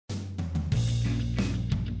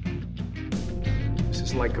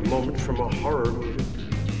It's like a moment from a horror movie.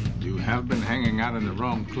 You have been hanging out in the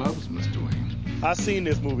wrong clubs, Mr. Wayne. I seen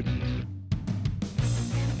this movie.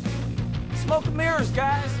 Smoke and mirrors,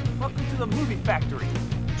 guys. Welcome to the movie factory.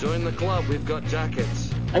 Join the club. We've got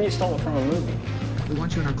jackets. And you stole it from a movie. We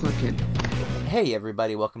want you in our club, kid. Hey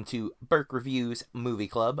everybody, welcome to Burke Reviews Movie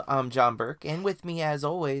Club. I'm John Burke, and with me as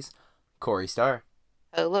always, Corey Starr.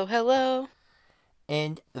 Hello, hello.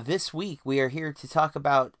 And this week we are here to talk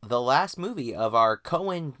about the last movie of our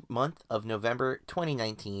Coen month of November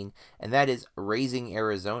 2019, and that is Raising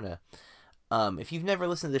Arizona. If you've never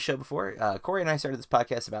listened to the show before, Corey and I started this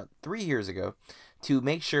podcast about 3 years ago to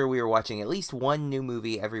make sure we were watching at least one new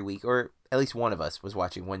movie every week, or at least one of us was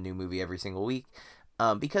watching one new movie every single week,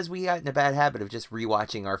 because we got in a bad habit of just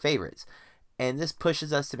rewatching our favorites. And this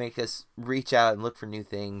pushes us to make us reach out and look for new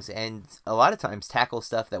things, and a lot of times tackle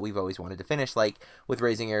stuff that we've always wanted to finish. Like with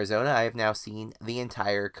Raising Arizona, I have now seen the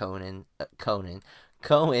entire Coen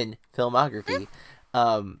filmography.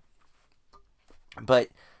 But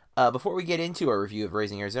before we get into our review of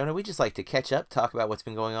Raising Arizona, we just like to catch up, talk about what's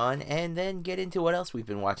been going on, and then get into what else we've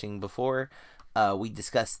been watching before we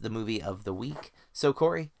discuss the movie of the week. So,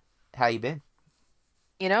 Corey, how you been?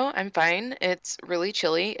 You know, I'm fine. It's really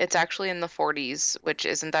chilly. It's actually in the 40s, which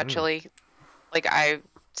isn't that chilly. Like, I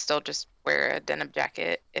still just wear a denim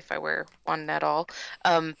jacket if I wear one at all.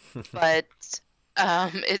 But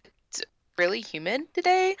it's really humid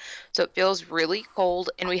today, so it feels really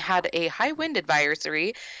cold. And we had a high wind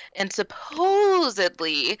advisory, and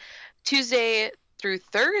supposedly Tuesday through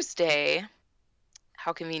Thursday,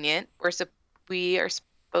 how convenient, we are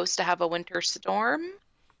supposed to have a winter storm.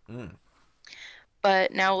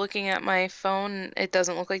 But now looking at my phone, it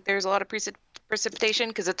doesn't look like there's a lot of precipitation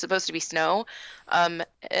because it's supposed to be snow. And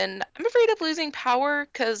I'm afraid of losing power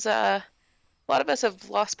because a lot of us have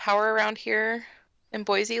lost power around here in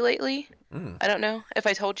Boise lately. I don't know if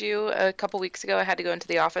I told you a couple weeks ago I had to go into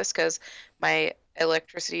the office because my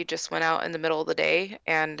electricity just went out in the middle of the day,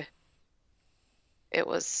 and it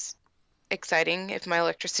was exciting. If my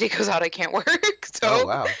electricity goes out, I can't work. So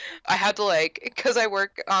wow. I had to because I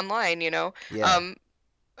work online, Yeah.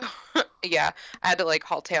 Yeah, I had to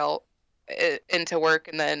haul tail into work,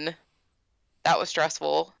 and then that was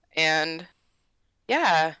stressful. And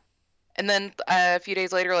yeah, and then a few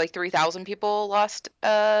days later, 3,000 people lost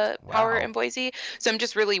power in Boise. So I'm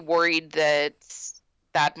just really worried that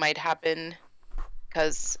might happen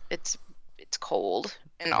because it's cold,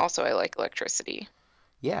 and also I like electricity.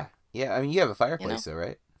 Yeah. Yeah, I mean, you have a fireplace, though,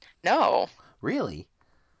 right? No. Really?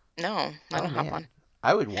 No, I don't have one.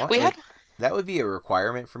 I would want... that would be a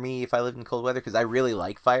requirement for me if I lived in cold weather, because I really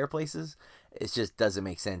like fireplaces. It just doesn't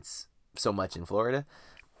make sense so much in Florida.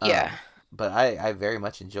 Yeah. But I very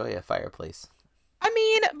much enjoy a fireplace. I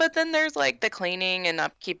mean, but then there's, the cleaning and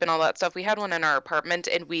upkeep and all that stuff. We had one in our apartment,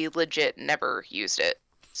 and we legit never used it,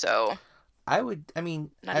 so... Not I don't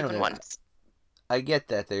even know. once. I get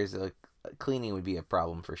that there's cleaning would be a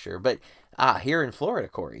problem for sure, but here in Florida,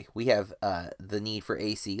 Corey, we have the need for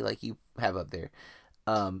AC like you have up there,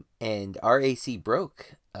 and our AC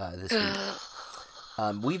broke this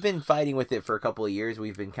week. We've been fighting with it for a couple of years.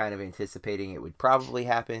 We've been kind of anticipating it would probably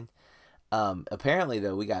happen. Apparently,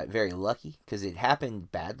 though, we got very lucky because it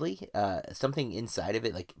happened badly. Something inside of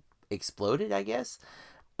it exploded, I guess.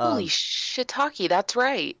 Holy shiitake, that's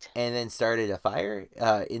right. And then started a fire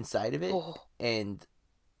inside of it, and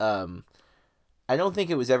I don't think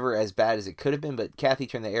it was ever as bad as it could have been, but Kathy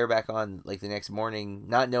turned the air back on the next morning,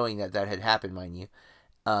 not knowing that had happened, mind you,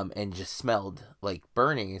 and just smelled like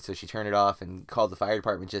burning, and so she turned it off and called the fire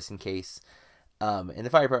department just in case. And the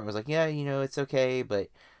fire department was like, yeah, it's okay, but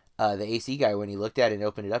the AC guy, when he looked at it and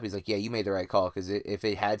opened it up, he's like, yeah, you made the right call, because if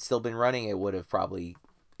it had still been running, it would have probably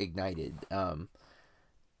ignited.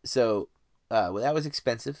 So that was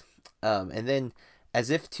expensive. And then, as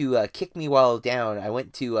if to kick me while down, I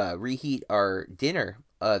went to reheat our dinner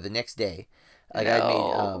the next day. I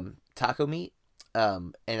made taco meat,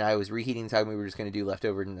 and I was reheating the taco meat. We were just going to do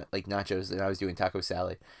leftover nachos, and I was doing taco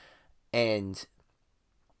salad. And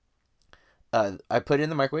I put it in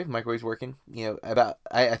the microwave. Microwave's working.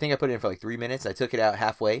 I think I put it in for 3 minutes. I took it out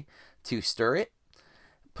halfway to stir it,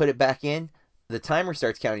 put it back in. The timer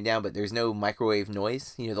starts counting down, but there's no microwave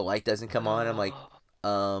noise. The light doesn't come on. I'm like,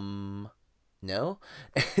 no.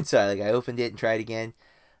 And so I opened it and tried again.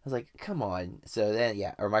 I was like, come on. So then,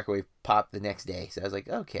 yeah, our microwave popped the next day. So I was like,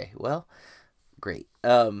 okay, well, great.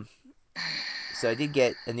 So I did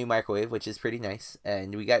get a new microwave, which is pretty nice.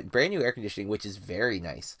 And we got brand new air conditioning, which is very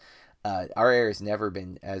nice. Our air has never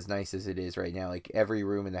been as nice as it is right now. Like, every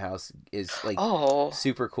room in the house is like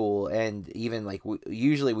super cool, and even like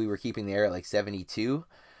usually we were keeping the air at like 72,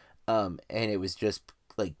 and it was just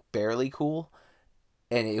like barely cool,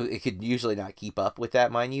 and it could usually not keep up with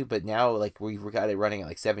that, mind you. But now like we've got it running at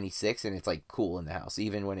like 76, and it's like cool in the house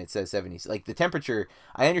even when it says 70. Like the temperature,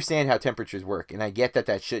 I understand how temperatures work, and I get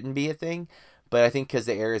that shouldn't be a thing, but I think because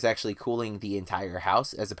the air is actually cooling the entire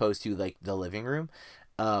house as opposed to like the living room.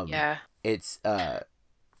 It's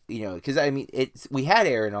because I mean we had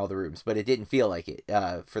air in all the rooms, but it didn't feel like it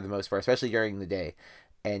for the most part, especially during the day,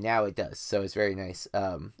 and now it does. So it's very nice.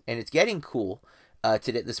 And it's getting cool.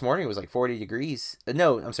 Today, this morning it was like 40 degrees.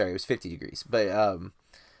 No, I'm sorry, it was 50 degrees. But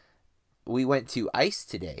we went to ice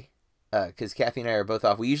today because Kathy and I are both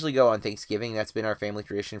off. We usually go on Thanksgiving. That's been our family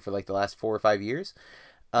tradition for like the last 4 or 5 years.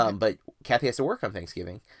 But Kathy has to work on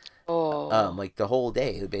Thanksgiving. Like the whole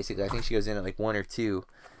day, basically. I think she goes in at like 1 or 2.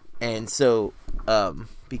 And so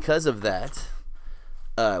because of that,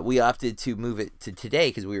 we opted to move it to today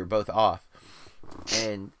because we were both off.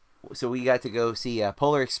 And so we got to go see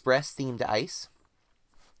Polar Express themed ice.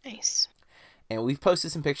 Nice. And we've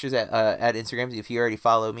posted some pictures at Instagram. If you already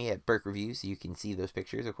follow me at Burke Reviews, you can see those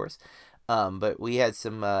pictures, of course. But we had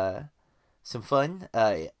some fun.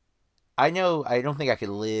 I don't think I could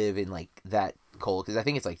live in like that cold because I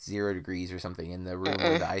think it's like 0 degrees or something in the room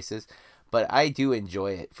where the ice is. But I do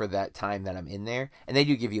enjoy it for that time that I'm in there, and they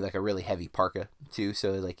do give you like a really heavy parka too.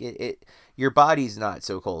 So like your body's not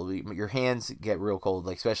so cold. Your hands get real cold,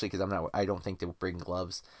 like especially because I don't think to bring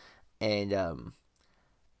gloves, and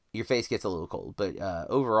your face gets a little cold, but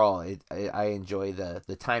overall, I enjoy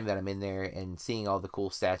the time that I'm in there and seeing all the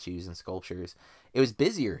cool statues and sculptures. It was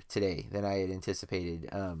busier today than I had anticipated.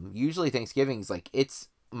 Usually Thanksgiving's like it's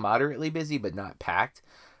moderately busy, but not packed.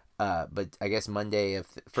 But I guess Monday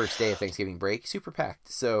first day of Thanksgiving break, super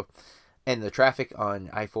packed. So, and the traffic on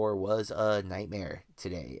I-4 was a nightmare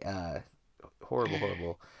today.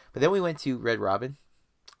 Horrible. But then we went to Red Robin.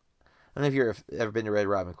 I don't know if you've ever been to Red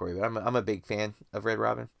Robin, Corey, but I'm a big fan of Red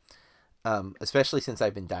Robin. Especially since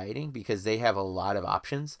I've been dieting because they have a lot of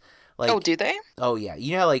options. Like, oh, do they? Oh yeah,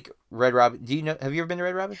 you know how, like Red Robin. Have you ever been to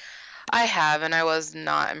Red Robin? I have, and I was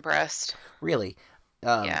not impressed. Really?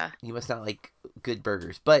 Yeah. You must not like good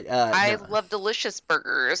burgers, but I love delicious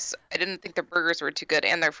burgers. I didn't think their burgers were too good,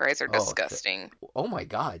 and their fries are disgusting. Oh my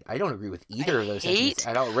god, I don't agree with either of those.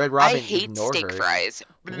 I don't. Red Robin. I hate steak fries.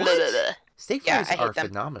 What? Steak fries are them.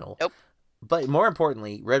 phenomenal. Nope. But more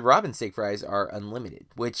importantly, Red Robin steak fries are unlimited,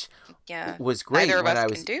 which was great. Neither of when us I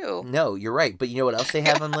was. Can do. No, you're right. But you know what else they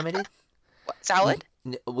have unlimited? What, salad?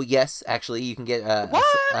 Well, yes, actually, you can get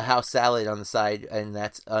a house salad on the side, and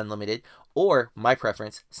that's unlimited. Or my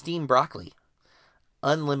preference, steamed broccoli,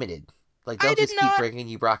 unlimited. Like they'll just keep bringing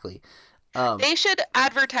you broccoli. They should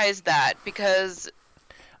advertise that because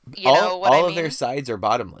all of their sides are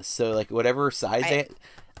bottomless. So like whatever size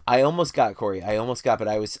I almost got, Corey.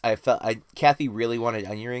 But Kathy really wanted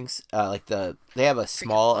onion rings. They have a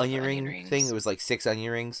small onion ring thing. It was like 6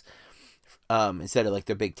 onion rings. Instead of like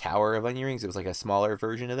the big tower of onion rings, it was like a smaller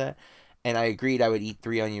version of that. And I agreed I would eat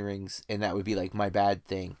 3 onion rings, and that would be like my bad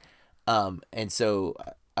thing. And so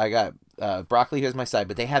I got broccoli as my side,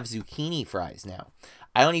 but they have zucchini fries now.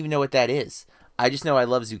 I don't even know what that is. I just know I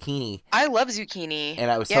love zucchini. I love zucchini. And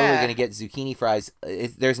I was totally going to get zucchini fries.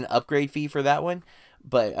 There's an upgrade fee for that one.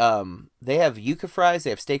 But they have yuca fries, they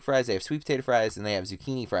have steak fries, they have sweet potato fries, and they have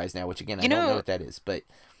zucchini fries now, which again, I don't know what that is. But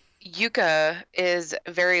yuca is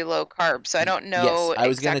very low carb, so I don't know. Yes, I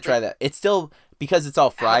was going to try that. It's still, because it's all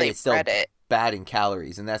fried, it's still it. bad in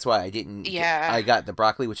calories, and that's why I didn't. Yeah. I got the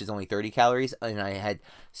broccoli, which is only 30 calories, and I had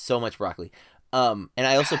so much broccoli. And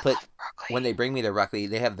I also put, when they bring me their broccoli,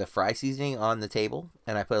 they have the fry seasoning on the table,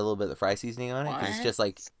 and I put a little bit of the fry seasoning on it, because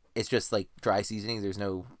it's just like dry seasoning. There's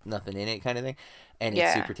nothing in it kind of thing, and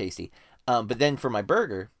it's super tasty. But then for my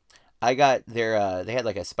burger, I got they had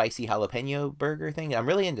like a spicy jalapeno burger thing. I'm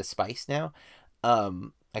really into spice now.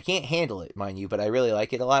 I can't handle it, mind you, but I really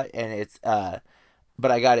like it a lot, and it's but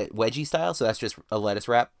I got it wedgie style, so that's just a lettuce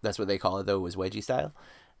wrap. That's what they call it, though, was wedgie style.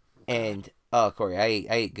 And Corey, I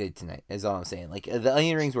ate good tonight, is all I'm saying. Like, the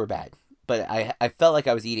onion rings were bad, but I felt like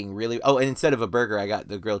I was eating really. Oh, and instead of a burger, I got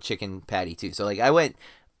the grilled chicken patty too. So like, I went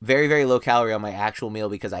very, very low calorie on my actual meal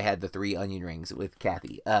because I had the 3 onion rings with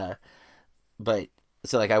Kathy. But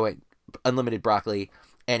so like, I went unlimited broccoli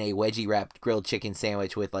and a wedgie wrapped grilled chicken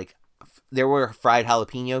sandwich with like, there were fried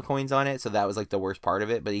jalapeno coins on it, so that was like the worst part of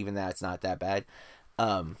it. But even that's not that bad.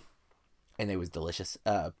 And it was delicious.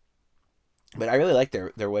 But I really like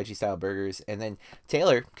their wedgie style burgers. And then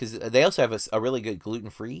Taylor, because they also have a really good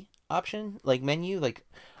gluten-free option, like menu. Like,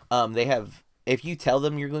 they have, if you tell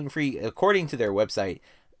them you're gluten-free, according to their website,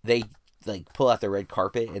 they like pull out the red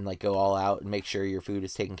carpet and like go all out and make sure your food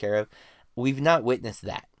is taken care of. We've not witnessed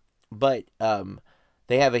that, but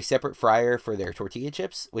They have a separate fryer for their tortilla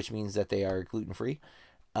chips, which means that they are gluten-free.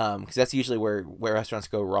 Because that's usually where restaurants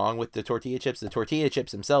go wrong with the tortilla chips. The tortilla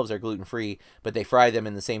chips themselves are gluten-free, but they fry them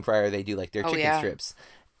in the same fryer they do like their chicken strips.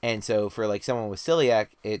 And so for like someone with celiac,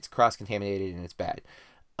 it's cross-contaminated and it's bad.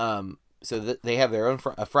 So they have their own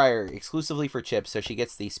a fryer exclusively for chips. So she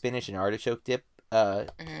gets the spinach and artichoke dip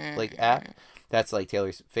like app. That's like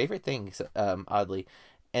Taylor's favorite thing, oddly.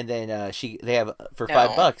 And then they have for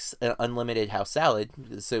 $5 an unlimited house salad.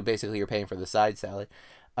 So basically, you're paying for the side salad.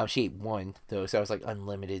 She ate one though, so I was like,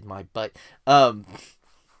 unlimited my butt. But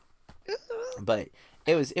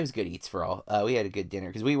it was good eats for all. We had a good dinner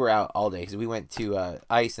because we were out all day because we went to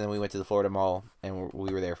Ice and then we went to the Florida Mall and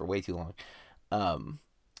we were there for way too long.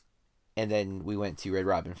 And then we went to Red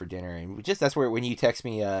Robin for dinner, and that's where when you text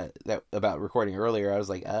me that about recording earlier, I was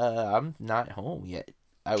like, I'm not home yet.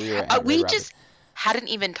 We were at we Red just hadn't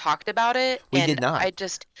even talked about it. We did not. I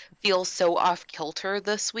just feel so off kilter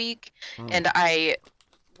this week, and I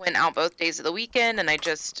went out both days of the weekend, and I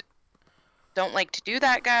just don't like to do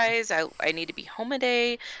that, guys. I need to be home a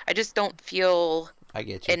day. I just don't feel. I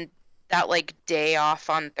get you. And that like day off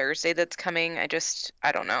on Thursday that's coming, I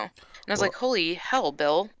don't know. And I was like, holy hell,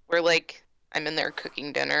 Bill. We're like, I'm in there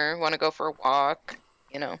cooking dinner, want to go for a walk,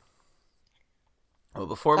 you know. Well,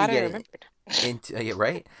 before we get into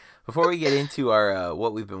right? Before we get into our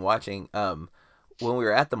what we've been watching, when we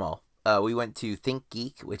were at the mall, we went to Think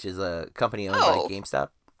Geek, which is a company owned by GameStop.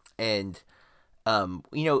 And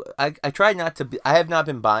I tried not to. I have not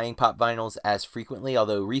been buying pop vinyls as frequently,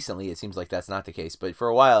 although recently it seems like that's not the case. But for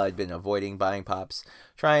a while, I'd been avoiding buying pops,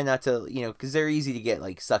 trying not to, because they're easy to get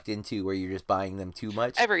like sucked into where you're just buying them too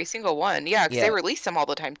much. Every single one, yeah, because they release them all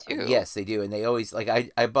the time too. Yes, they do, and they always like.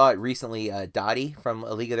 I bought recently Dottie from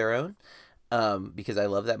A League of Their Own, because I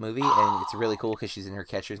love that movie and it's really cool because she's in her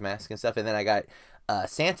catcher's mask and stuff. And then I got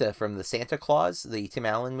Santa from the Santa Claus, the Tim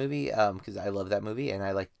Allen movie, because I love that movie and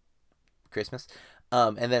I like Christmas.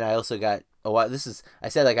 And then I also got I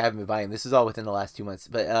said like I haven't been buying, this is all within the last 2 months,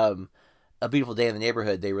 but A Beautiful Day in the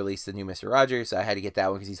Neighborhood, they released the new Mr. Rogers, so I had to get that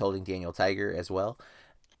one because he's holding Daniel Tiger as well.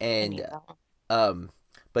 And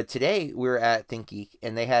but today we were at Think Geek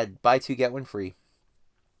and they had buy two get one free,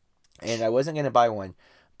 and I wasn't gonna buy one,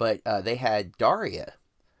 but they had Daria,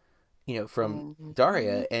 from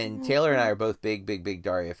Daria, and Taylor and I are both big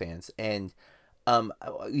Daria fans, and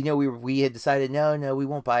we had decided no, we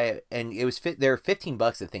won't buy it, and it was they're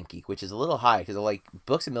 $15 at Think Geek, which is a little high because like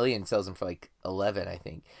Books A Million sells them for like 11, I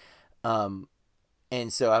think,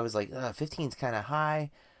 and so I was like 15 is kind of high,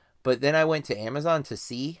 but then I went to Amazon to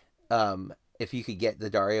see if you could get the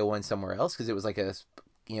Daria one somewhere else because it was like a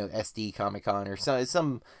SD Comic Con or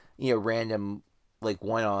some random like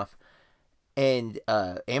one off, and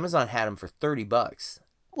Amazon had them for $30.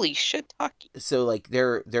 Holy shit, Taki. So like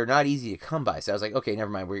they're not easy to come by. So I was like, okay, never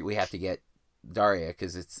mind. We have to get Daria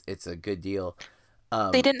because it's a good deal.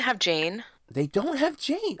 They didn't have Jane. They don't have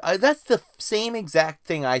Jane. That's the same exact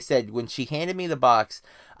thing I said when she handed me the box.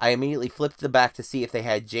 I immediately flipped the back to see if they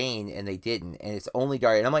had Jane, and they didn't. And it's only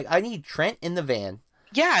Daria. And I'm like, I need Trent in the van.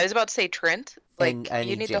 Yeah, I was about to say Trent. Like I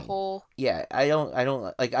you need Jane. the whole. Yeah, I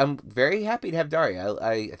don't like. I'm very happy to have Daria.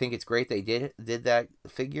 I think it's great they did that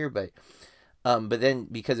figure, but then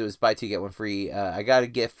because it was buy two get one free, I got a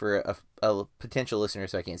gift for a potential listener,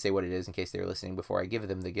 so I can't say what it is in case they were listening before I give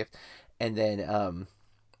them the gift. And then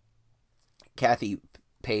Kathy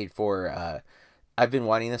paid for. I've been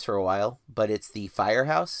wanting this for a while, but it's the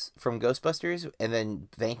Firehouse from Ghostbusters, and then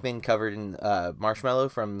Venkman covered in marshmallow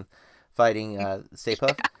from fighting Stay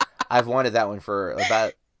Puft. I've wanted that one for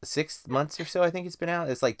about 6 months or so. I think it's been out.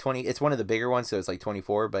 It's like 20. It's one of the bigger ones, so it's like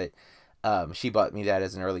 24, but. She bought me that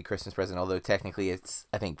as an early Christmas present, although technically it's,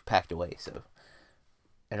 I think, packed away, so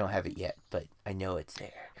I don't have it yet, but I know it's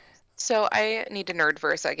there. So I need to nerd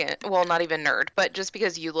for a second. Well, not even nerd, but just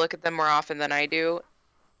because you look at them more often than I do,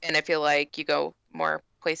 and I feel like you go more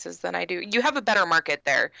places than I do, you have a better market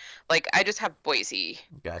there. Like, I just have Boise.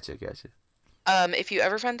 Gotcha. If you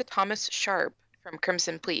ever find the Thomas Sharp from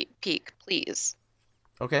Crimson Peak, please.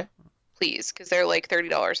 Okay. Please, because they're like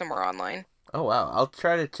 $30 or more online. Oh wow! I'll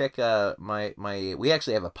try to check my. We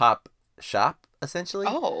actually have a pop shop essentially.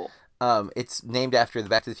 Oh. It's named after the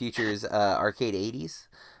Back to the Future's arcade 80s.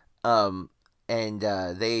 And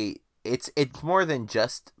it's more than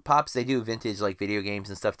just pops. They do vintage like video games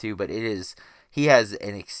and stuff too, but he has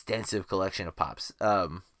an extensive collection of pops.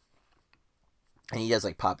 And he does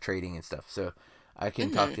like pop trading and stuff. So I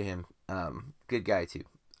can talk to him. Good guy too.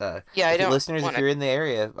 Listeners, if you're in the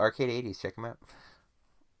area, arcade 80s, check him out.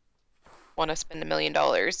 Want to spend $1 million,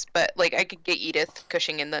 but like I could get Edith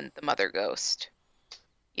Cushing and then the Mother Ghost.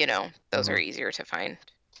 Those are easier to find,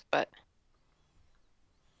 but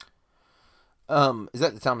Is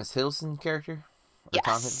that the Thomas Hiddleston character? Or Yes.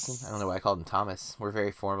 Tom Hiddleston? I don't know why I called him Thomas. We're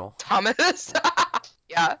very formal. Thomas.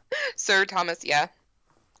 Yeah. Sir Thomas, yeah.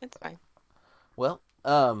 It's fine. Well,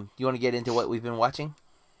 you want to get into what we've been watching?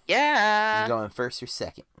 Yeah. You going first or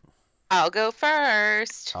second? I'll go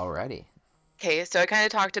first. Alrighty. Okay, so I kind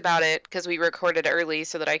of talked about it because we recorded early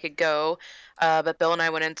so that I could go. But Bill and I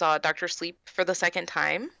went and saw Dr. Sleep for the second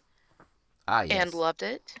time Ah, yes. and loved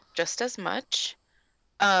it just as much.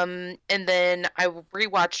 And then I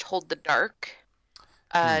rewatched Hold the Dark,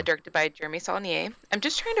 directed by Jeremy Saulnier. I'm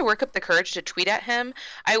just trying to work up the courage to tweet at him.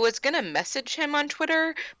 I was going to message him on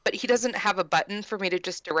Twitter, but he doesn't have a button for me to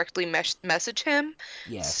just directly message him.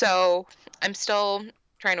 Yeah. So I'm still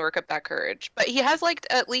trying to work up that courage. But he has liked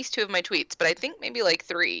at least 2 of my tweets, but I think maybe like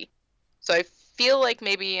 3. So I feel like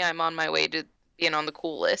maybe I'm on my way to being on the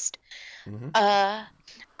cool list. Mm-hmm.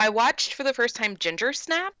 I watched for the first time Ginger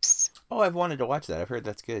Snaps. Oh, I've wanted to watch that. I've heard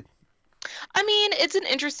that's good. I mean, it's an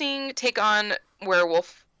interesting take on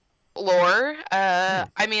werewolf lore.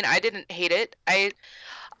 I mean, I didn't hate it. I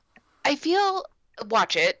feel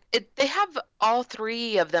watch it. They have all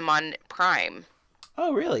 3 of them on Prime.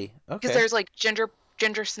 Oh, really? Okay. Because there's like Ginger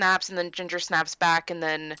Snaps and then Ginger Snaps Back and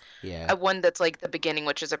then one that's like the beginning,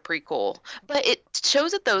 which is a prequel. But it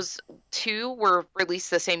shows that those 2 were released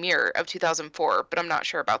the same year of 2004, but I'm not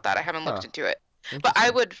sure about that. I haven't looked into it. But I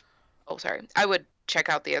would check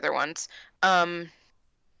out the other ones.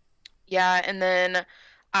 Yeah, and then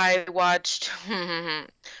I watched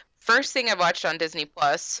first thing I watched on Disney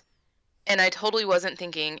Plus, and I totally wasn't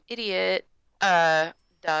thinking, idiot,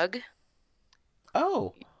 Doug.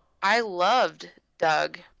 Oh. I loved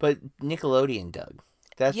Doug. But Nickelodeon Doug.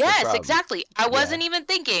 That's the yes, problem. exactly. I wasn't even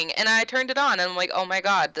thinking, and I turned it on, and I'm like, oh my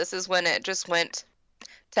god, this is when it just went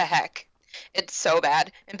to heck. It's so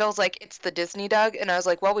bad. And Bill's like, it's the Disney Doug, and I was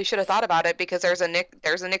like, well, we should have thought about it because there's a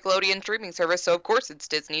Nickelodeon streaming service, so of course it's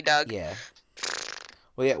Disney Doug. Yeah.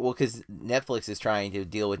 Well, because Netflix is trying to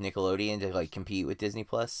deal with Nickelodeon to like compete with Disney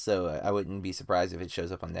Plus, so I wouldn't be surprised if it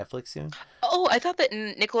shows up on Netflix soon. Oh, I thought that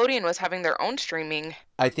Nickelodeon was having their own streaming.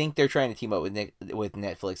 I think they're trying to team up with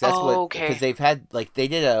Netflix. That's okay. Because they've had they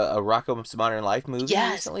did a Rocko's Modern Life movie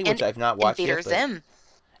recently, which I've not watched Invader yet. Zim.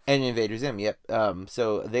 And Invader Zim, yep.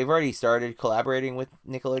 So they've already started collaborating with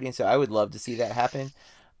Nickelodeon, so I would love to see that happen.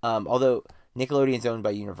 Although Nickelodeon's owned by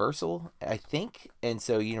Universal, I think, and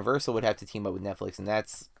so Universal would have to team up with Netflix, and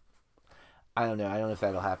that's, I don't know if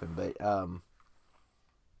that'll happen, but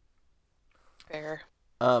fair.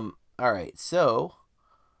 All right, so,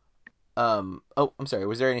 oh, I'm sorry,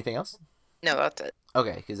 was there anything else? No, that's it.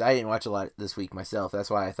 Okay, because I didn't watch a lot this week myself. That's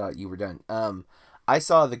why I thought you were done. I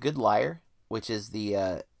saw The Good Liar, which is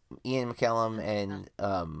the Ian McKellen and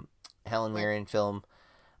Helen Mirren film.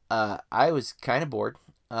 I was kind of bored.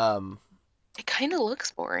 It kind of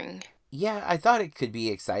looks boring. Yeah, I thought it could be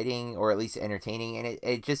exciting or at least entertaining, and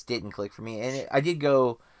it just didn't click for me. And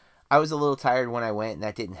I was a little tired when I went, and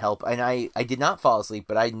that didn't help. And I did not fall asleep,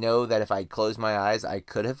 but I know that if I closed my eyes, I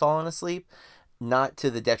could have fallen asleep. Not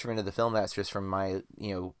to the detriment of the film, that's just from my,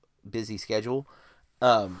 busy schedule.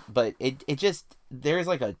 But it just, there's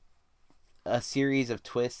like a series of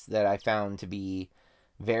twists that I found to be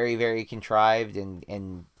very, very contrived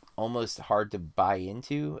and almost hard to buy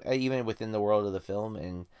into, even within the world of the film,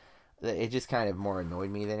 and it just kind of more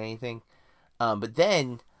annoyed me than anything. But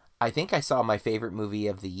then I think I saw my favorite movie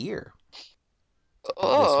of the year this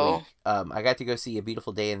week. I got to go see A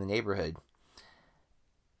Beautiful Day in the Neighborhood.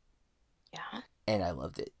 Yeah. And I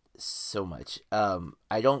loved it so much.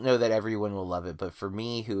 I don't know that everyone will love it, but for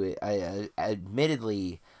me, who I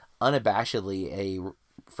admittedly, unabashedly a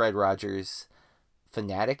Fred Rogers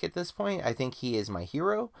fanatic at this point, I think he is my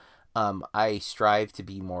hero. I strive to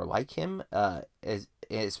be more like him,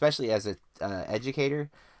 especially as an educator.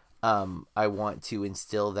 I want to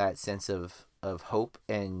instill that sense of hope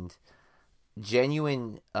and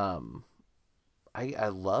genuine. I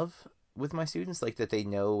love with my students, like, that they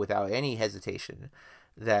know without any hesitation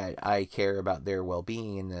that I care about their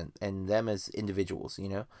well-being and them as individuals,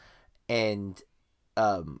 and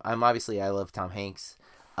I love Tom Hanks.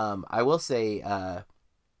 I will say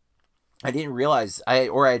I didn't realize I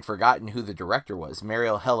had forgotten who the director was,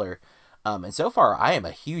 Mariel Heller. And so far, I am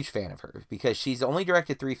a huge fan of her because she's only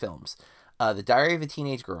directed 3 films. The Diary of a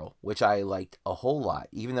Teenage Girl, which I liked a whole lot,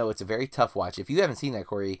 even though it's a very tough watch. If you haven't seen that,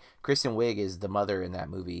 Corey, Kristen Wiig is the mother in that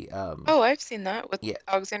movie. I've seen that with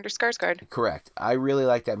Alexander Skarsgård. Correct. I really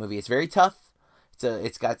like that movie. It's very tough.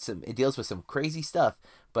 It deals with some crazy stuff,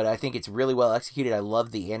 but I think it's really well executed. I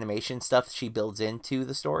love the animation stuff she builds into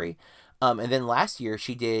the story. And then last year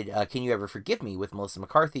she did Can You Ever Forgive Me with Melissa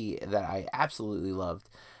McCarthy that I absolutely loved.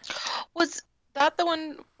 Was that the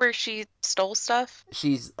one where she stole stuff?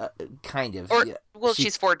 She's kind of. Or, Yeah. well,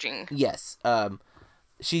 she's forging. Yes.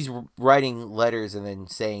 She's writing letters and then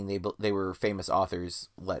saying they were famous authors'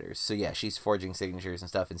 letters. So yeah, she's forging signatures and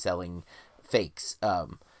stuff and selling fakes.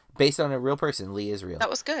 Based on a real person, Lee Israel. That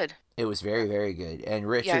was good. It was very, very good. And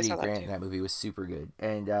Richard E. Grant in that movie was super good.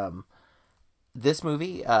 And this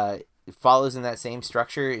movie follows in that same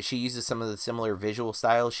structure. She uses some of the similar visual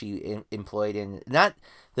styles she employed in, not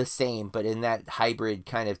the same, but in that hybrid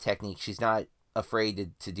kind of technique. She's not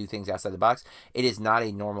afraid to do things outside the box. It is not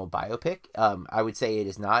a normal biopic. I would say it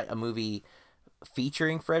is not a movie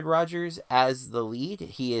featuring Fred Rogers as the lead.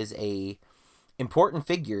 He is a important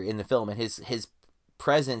figure in the film, and his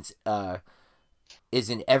presence is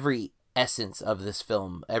in every essence of this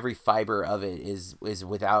film. Every fiber of it is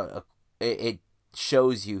without it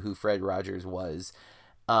shows you who Fred Rogers was.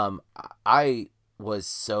 I was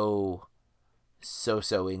so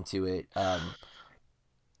into it.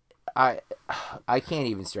 I can't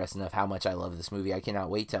even stress enough how much I love this movie. I cannot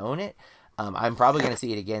wait to own it. I'm probably going to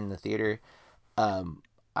see it again in the theater.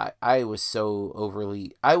 I was so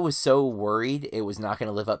worried it was not going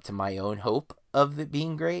to live up to my own hope of it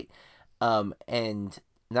being great. And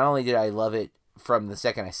not only did I love it from the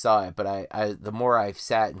second I saw it, but I the more I've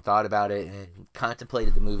sat and thought about it and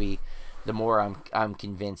contemplated the movie, the more I'm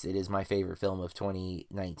convinced it is my favorite film of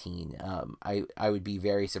 2019. I would be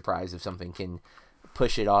very surprised if something can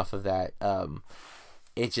push it off of that.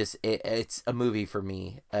 It's a movie for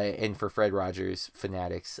me, and for Fred Rogers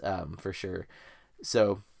fanatics, for sure.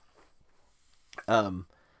 So, as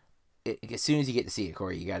soon as you get to see it,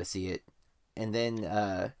 Corey, you got to see it. And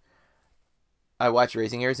then I watched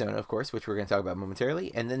Raising Arizona, of course, which we're going to talk about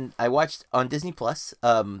momentarily. And then I watched on Disney Plus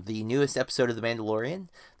the newest episode of The Mandalorian,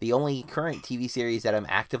 the only current TV series that I'm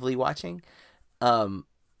actively watching.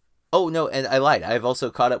 Oh, no, and I lied. I've also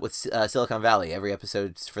caught up with Silicon Valley, every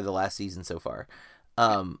episode for the last season so far.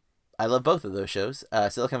 I love both of those shows.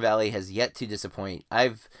 Silicon Valley has yet to disappoint.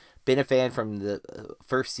 I've been a fan from the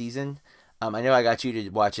first season. I know I got you to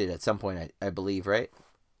watch it at some point, I believe, right?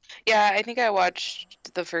 Yeah, I think I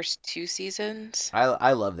watched the first 2 seasons.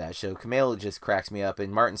 I love that show. Camille just cracks me up,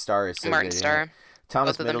 and Martin Starr is so Martin good. Starr.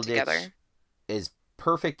 Thomas Both of them together. Middleditch is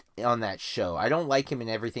perfect on that show. I don't like him in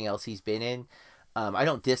everything else he's been in. I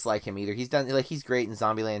don't dislike him either. He's great in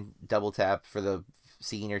Zombieland Double Tap for the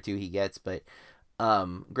scene or two he gets, but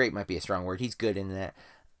great might be a strong word. He's good in that.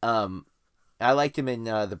 I liked him in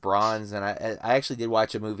The Bronze, and I actually did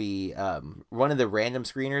watch a movie, one of the random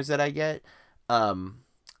screeners that I get.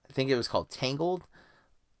 I think it was called Tangled.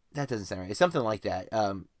 That doesn't sound right. It's something like that.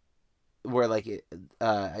 Where like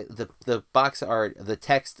the box art, the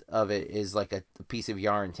text of it is like a piece of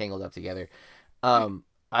yarn tangled up together.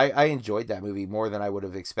 I enjoyed that movie more than I would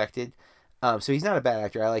have expected. So he's not a bad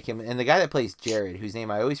actor. I like him, and the guy that plays Jared, whose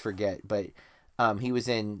name I always forget, but he was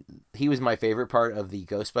my favorite part of the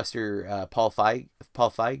Ghostbuster Paul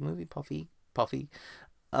Feig movie.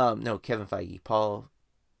 No, Kevin Feige. Paul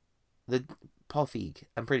Feig.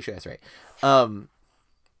 I'm pretty sure that's right.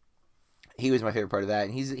 He was my favorite part of that,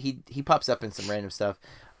 and he pops up in some random stuff.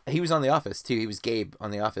 He was on The Office too. He was Gabe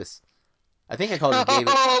on The Office. I think I called him Gabe.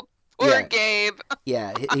 Oh, poor Yeah. Gabe.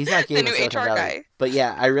 Yeah, he's not Gabe The in new Silicon HR Valley. guy. But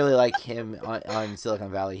yeah, I really like him on Silicon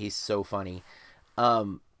Valley. He's so funny.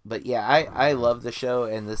 But yeah, I love the show,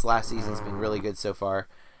 and this last season's been really good so far.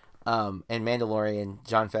 And Mandalorian,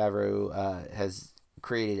 Jon Favreau has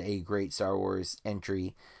created a great Star Wars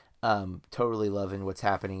entry. Totally loving what's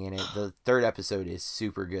happening in it. The third episode is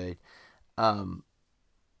super good.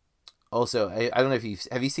 Also, I don't know if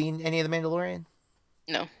have you seen any of The Mandalorian?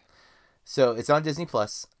 No. So it's on Disney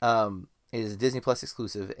Plus. It is a Disney Plus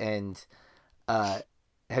exclusive, and have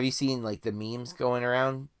you seen like the memes going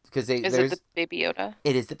around? Because Is it the Baby Yoda?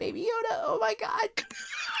 It is the Baby Yoda. Oh my god! Get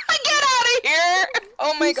out of here!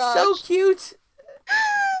 Oh my gosh. So cute.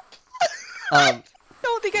 I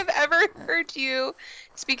don't think I've ever heard you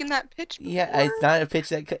speak in that pitch before. Yeah, it's not a pitch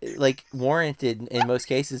that like warranted in most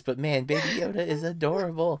cases, but man, Baby Yoda is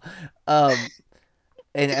adorable.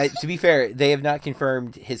 And to be fair, they have not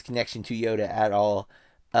confirmed his connection to Yoda at all.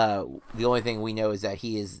 The only thing we know is that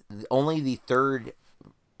he is only the third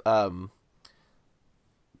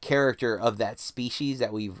character of that species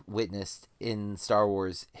that we've witnessed in Star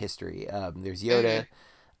Wars history. There's Yoda.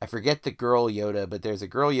 I forget the girl Yoda, but there's a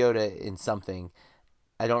girl Yoda in something.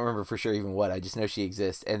 I don't remember for sure even what. I just know she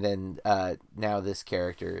exists. And then now this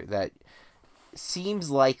character that seems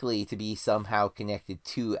likely to be somehow connected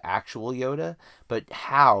to actual Yoda, but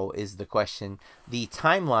how is the question. The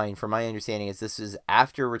timeline, from my understanding, is this is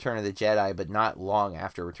after Return of the Jedi, but not long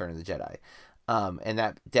after Return of the Jedi. And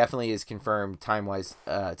that definitely is confirmed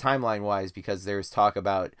timeline wise, because there's talk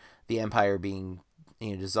about the Empire being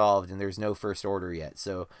dissolved, and there's no First Order yet.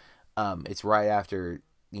 So it's right after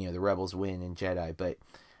the Rebels win in Jedi. But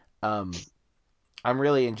I'm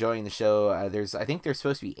really enjoying the show. I think there's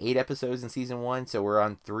supposed to be 8 episodes in season 1, so we're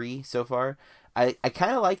on 3 so far. I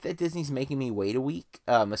kind of like that Disney's making me wait a week,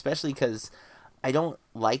 especially because I don't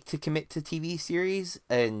like to commit to TV series,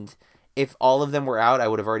 and if all of them were out, I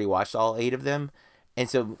would have already watched all 8 of them. And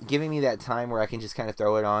so giving me that time where I can just kind of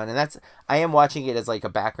throw it on, and I am watching it as like a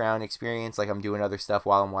background experience, like I'm doing other stuff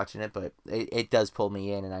while I'm watching it, but it does pull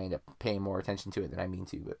me in, and I end up paying more attention to it than I mean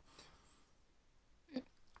to.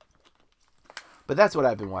 But that's what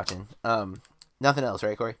I've been watching. Nothing else,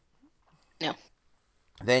 right, Corey? No.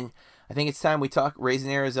 Then I think it's time we talk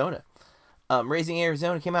Raising Arizona. Raising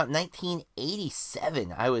Arizona came out in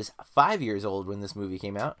 1987. I was 5 years old when this movie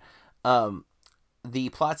came out. The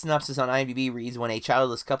plot synopsis on IMDb reads, when a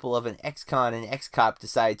childless couple of an ex-con and ex-cop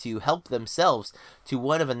decide to help themselves to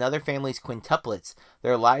one of another family's quintuplets,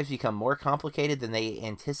 their lives become more complicated than they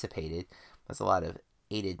anticipated. That's a lot of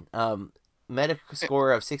aided.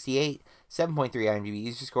 Metascore of 68, 7.3 IMDb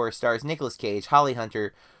user score, stars Nicolas Cage, Holly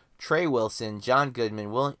Hunter, Trey Wilson, John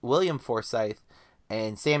Goodman, William Forsythe,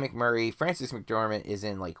 and Sam McMurray. Frances McDormand is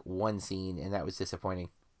in like one scene, and that was disappointing.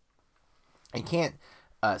 I can't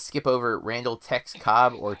skip over Randall Tex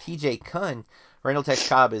Cobb or TJ Kunn. Randall Tex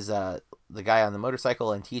Cobb is the guy on the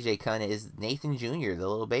motorcycle, and TJ Kunn is Nathan Jr., the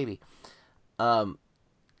little baby.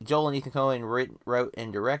 Joel and Ethan Coen wrote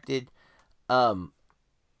and directed. I've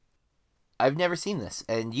never seen this,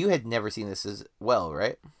 and you had never seen this as well,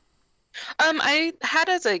 right? I had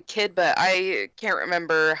as a kid, but I can't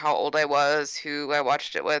remember how old I was, who I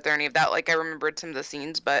watched it with, or any of that. Like, I remembered some of the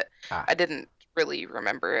scenes, but I didn't really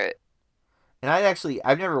remember it. And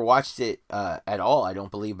I've never watched it at all, I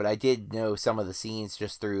don't believe, but I did know some of the scenes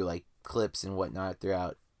just through like clips and whatnot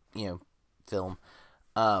throughout, film.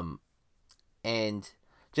 And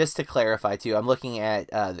just to clarify too, I'm looking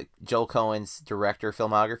at Joel Coen's director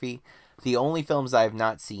filmography. The only films I have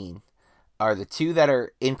not seen are the 2 that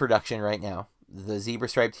are in production right now, the Zebra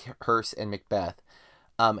Striped Hearse and Macbeth.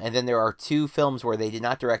 And then there are 2 films where they did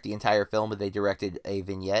not direct the entire film, but they directed a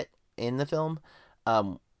vignette in the film.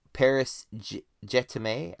 Paris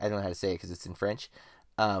Jetemé, I don't know how to say it because it's in French,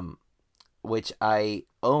 which I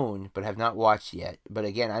own but have not watched yet. But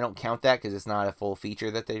again, I don't count that because it's not a full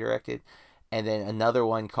feature that they directed. And then another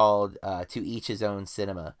one called To Each His Own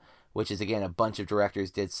Cinema, which is, again, a bunch of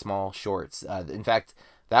directors did small shorts. In fact,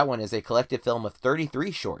 that one is a collective film of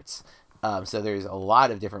 33 shorts. So there's a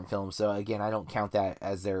lot of different films. So, again, I don't count that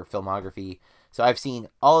as their filmography. So I've seen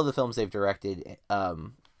all of the films they've directed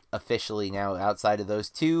officially now outside of those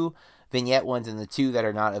 2 vignette ones and the 2 that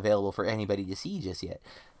are not available for anybody to see just yet.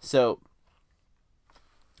 So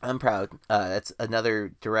I'm proud. That's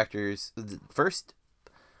another director's first...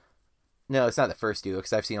 No, it's not the first duo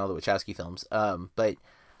because I've seen all the Wachowski films. But...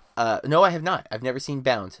 no, I have not. I've never seen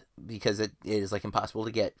Bound because it is like impossible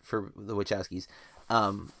to get for the Wachowskis.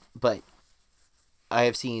 But I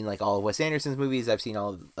have seen like all of Wes Anderson's movies. I've seen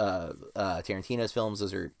all of Tarantino's films.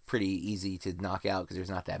 Those are pretty easy to knock out because there's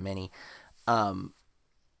not that many.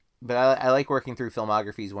 But I like working through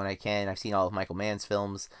filmographies when I can. I've seen all of Michael Mann's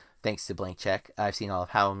films thanks to Blank Check. I've seen all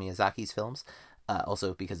of Hayao Miyazaki's films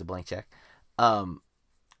also because of Blank Check.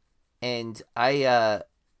 And I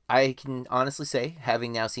can honestly say,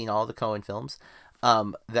 having now seen all the Coen films,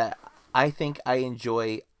 that I think I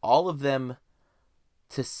enjoy all of them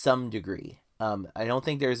to some degree. I don't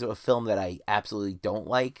think there's a film that I absolutely don't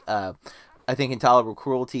like. I think Intolerable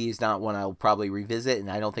Cruelty is not one I'll probably revisit,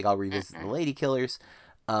 and I don't think I'll revisit The Lady Killers.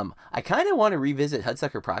 I kind of want to revisit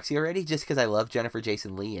Hudsucker Proxy already, just because I love Jennifer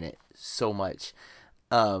Jason Leigh in it so much.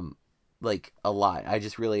 Like, a lot. I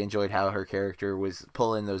just really enjoyed how her character was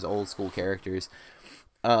pulling those old school characters.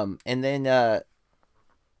 And then, I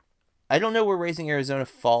don't know where Raising Arizona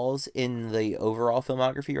falls in the overall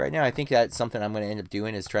filmography right now. I think that's something I'm going to end up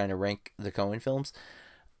doing, is trying to rank the Coen films.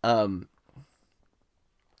 So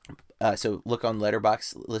look on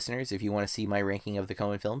Letterboxd, listeners, if you want to see my ranking of the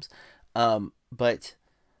Coen films. But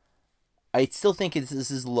I still think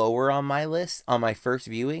this is lower on my list on my first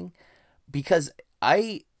viewing, because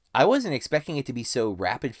I wasn't expecting it to be so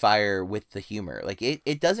rapid fire with the humor. Like,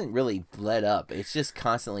 it doesn't really let up. It's just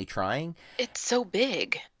constantly trying. It's so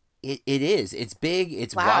big. It is. It's big.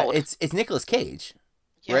 It's loud. Wide. It's Nicolas Cage,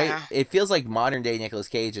 Yeah. right? It feels like modern day Nicolas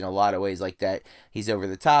Cage in a lot of ways, like that. He's over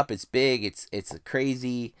the top. It's big. It's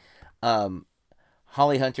crazy.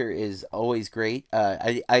 Holly Hunter is always great.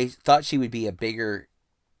 I thought she would be a bigger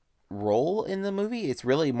role in the movie. It's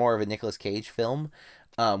really more of a Nicolas Cage film.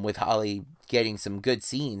 with Holly getting some good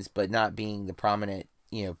scenes, but not being the prominent,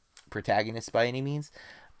 protagonist by any means.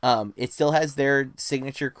 It still has their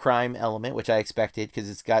signature crime element, which I expected because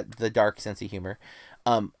it's got the dark sense of humor.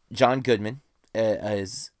 John Goodman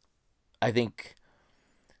is, I think,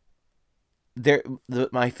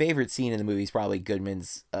 my favorite scene in the movie is probably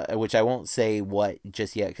Goodman's, which I won't say what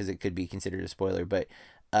just yet because it could be considered a spoiler, but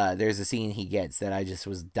there's a scene he gets that I just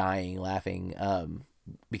was dying laughing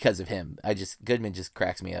because of him. Goodman just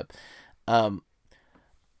cracks me up.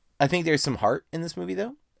 I think there's some heart in this movie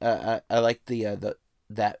though. I like the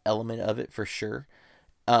that element of it for sure.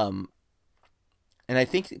 And I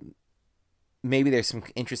think maybe there's some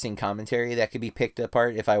interesting commentary that could be picked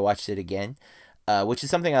apart if I watched it again. Which is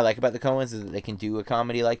something I like about the Coens, is that they can do a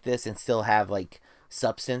comedy like this and still have like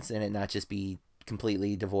substance and it not just be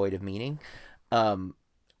completely devoid of meaning.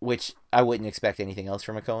 Which I wouldn't expect anything else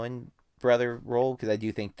from a Coen brother role, because I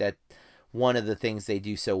do think that one of the things they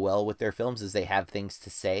do so well with their films is they have things to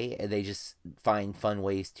say and they just find fun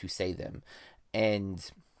ways to say them. And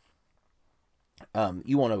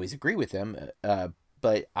you won't always agree with them,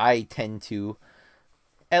 but I tend to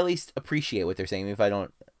at least appreciate what they're saying if I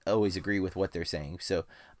don't always agree with what they're saying. So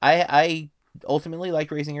I ultimately like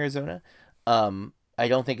Raising Arizona. I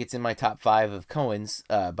don't think it's in my top 5 of Coen's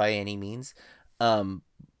by any means,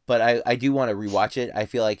 but I do want to rewatch it. I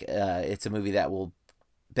feel like it's a movie that will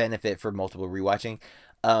benefit from multiple rewatching,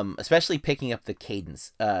 especially picking up the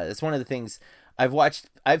cadence. It's one of the things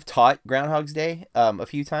I've taught Groundhog's Day a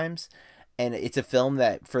few times, and it's a film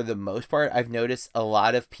that for the most part I've noticed a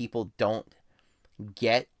lot of people don't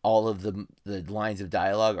get all of the lines of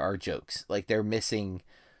dialogue are jokes. Like they're missing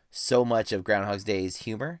so much of Groundhog's Day's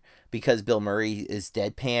humor because Bill Murray is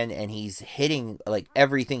deadpan and he's hitting, like,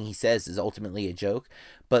 everything he says is ultimately a joke,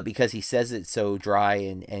 but because he says it so dry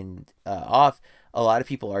and off, a lot of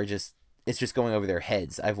people are just, it's just going over their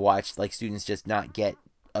heads. I've watched like students just not get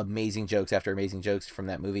amazing jokes after amazing jokes from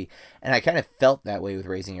that movie, and I kind of felt that way with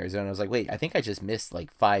Raising Arizona. I was like, wait, I think I just missed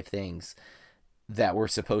like 5 things that were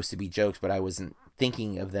supposed to be jokes, but I wasn't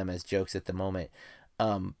thinking of them as jokes at the moment.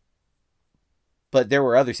 But there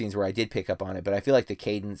were other scenes where I did pick up on it, but I feel like the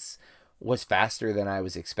cadence was faster than I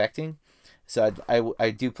was expecting. So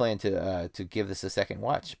I do plan to give this a second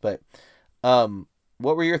watch. But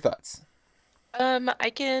what were your thoughts?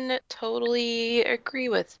 I can totally agree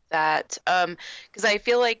with that. Because I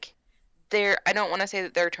feel like I don't want to say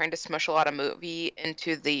that they're trying to smush a lot of movie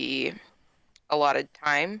into the allotted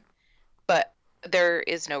time, but there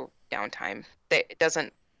is no downtime. It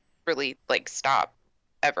doesn't really like stop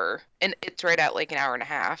ever, and it's right at like an hour and a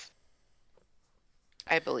half,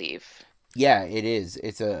 I believe. Yeah, it is.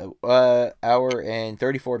 It's a hour and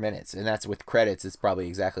 34 minutes, and that's with credits. It's probably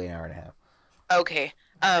exactly an hour and a half. Okay.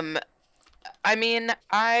 I mean,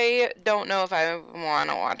 I don't know if I want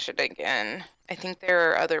to watch it again. I think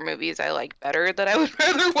there are other movies I like better that I would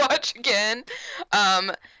rather watch again.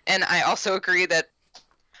 And I also agree that,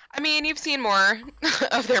 I mean, you've seen more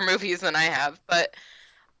of their movies than I have, but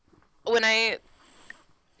when I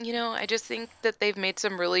just think that they've made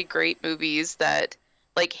some really great movies that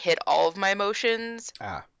like hit all of my emotions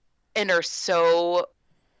and are so,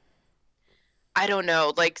 I don't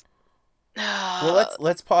know, like. Well,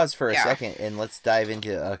 let's pause for a second and let's dive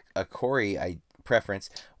into a Corey preference.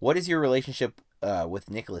 What is your relationship with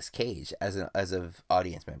Nicolas Cage as an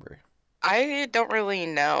audience member? I don't really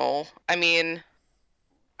know. I mean,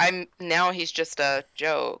 he's just a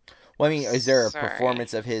joke. Well, I mean, is there a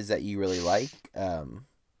performance of his that you really like?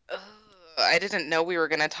 I didn't know we were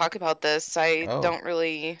going to talk about this. I don't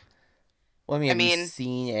really. Well, I mean, have you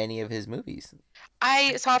seen any of his movies?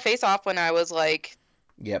 I saw Face Off when I was like.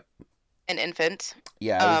 Yep. An infant.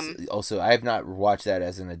 Yeah. I have not watched that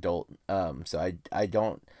as an adult. So I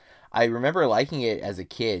don't. I remember liking it as a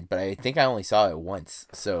kid, but I think I only saw it once.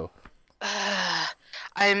 So.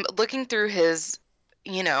 I'm looking through his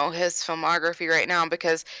filmography right now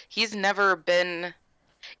because he's never been,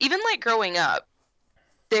 even like growing up,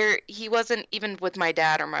 he wasn't even with my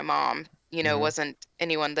dad or my mom, wasn't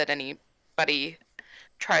anyone that anybody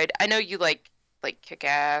tried. I know you like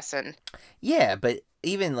Kick-Ass and. Yeah, but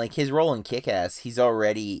even like his role in Kick-Ass, he's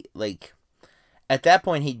already like, at that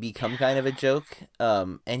point he'd become kind of a joke.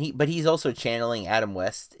 But he's also channeling Adam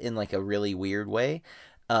West in like a really weird way.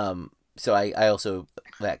 So I also,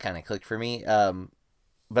 that kind of clicked for me.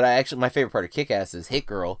 But my favorite part of Kick-Ass is Hit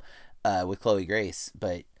Girl, with Chloe Grace.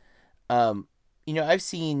 But, I've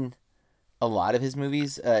seen a lot of his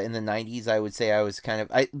movies, in the 90s. I would say I was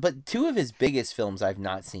but 2 of his biggest films I've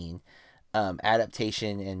not seen,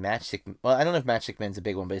 Adaptation and Matchstick. Well, I don't know if Matchstick Men's a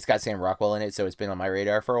big one, but it's got Sam Rockwell in it, so it's been on my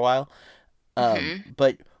radar for a while.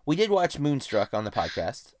 But We did watch Moonstruck on the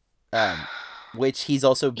podcast, which he's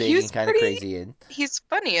also big and kind of crazy in. He's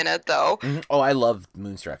funny in it, though. Mm-hmm. Oh, I loved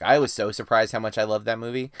Moonstruck. I was so surprised how much I loved that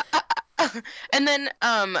movie. And then,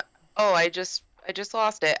 I just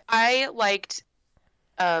lost it. I liked,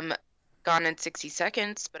 Gone in 60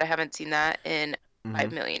 Seconds, but I haven't seen that in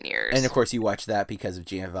 5 million years. And of course, you watched that because of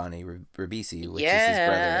Giovanni Ribisi, which is his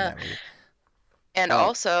brother in that movie. And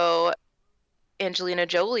also, Angelina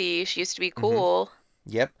Jolie. She used to be cool.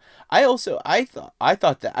 Yep. I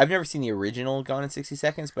thought that I've never seen the original Gone in 60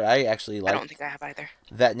 Seconds, but I actually liked. I don't think I have either.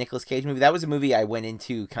 That Nicolas Cage movie. That was a movie I went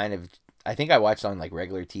into kind of. I think I watched on like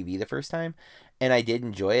regular TV the first time, and I did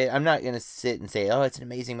enjoy it. I'm not gonna sit and say, "Oh, it's an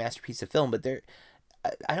amazing masterpiece of film," but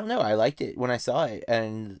I don't know. I liked it when I saw it,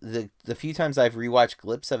 and the few times I've rewatched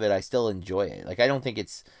clips of it, I still enjoy it. Like, I don't think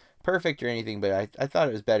it's perfect or anything, but I thought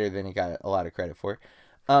it was better than it got a lot of credit for.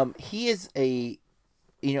 He is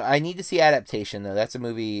I need to see Adaptation, though. That's a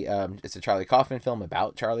movie. It's a Charlie Kaufman film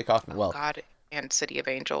about Charlie Kaufman. Well, God, and City of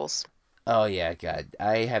Angels. Oh yeah, God,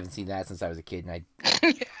 I haven't seen that since I was a kid, and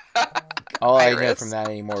all I know from that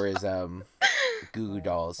anymore is Goo Goo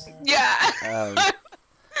Dolls. Yeah.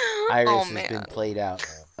 Iris has been played out.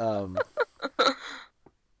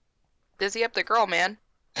 Dizzy up the girl, man.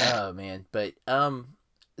 Oh man, but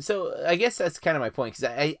so I guess that's kind of my point,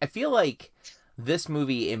 because I feel like this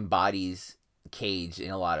movie embodies Cage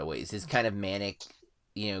in a lot of ways. His kind of manic,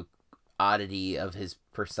 oddity of his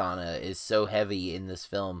persona is so heavy in this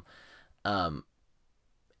film, and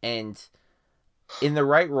in the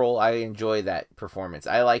right role, I enjoy that performance.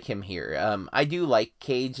 I like him here. I do like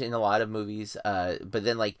Cage in a lot of movies, but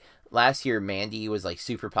then like last year, Mandy was like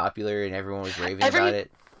super popular and everyone was raving about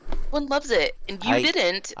it. Everyone loves it, and you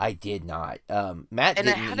didn't. I did not. Matt and didn't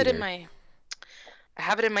I have either. I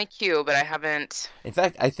have it in my queue, but I haven't. In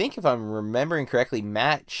fact, I think if I'm remembering correctly,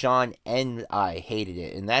 Matt, Sean, and I hated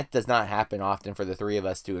it, and that does not happen often for the three of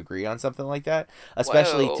us to agree on something like that,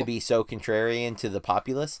 especially to be so contrarian to the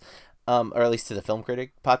populace. Or at least to the film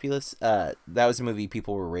critic populace. That was a movie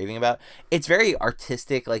people were raving about. It's very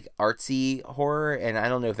artistic, like artsy horror, and I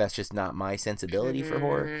don't know if that's just not my sensibility for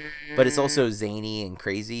horror, but it's also zany and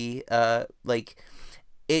crazy. Like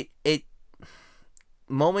it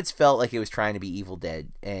moments felt like it was trying to be Evil Dead,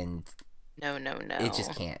 and no, it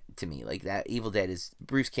just can't to me. Like that Evil Dead is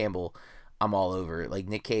Bruce Campbell. I'm all over. Like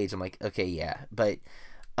Nick Cage, I'm like, okay, yeah, but.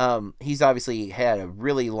 He's obviously had a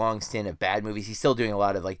really long stint of bad movies. He's still doing a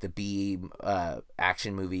lot of like the B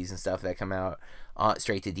action movies and stuff that come out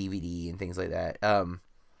straight to DVD and things like that.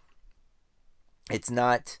 He's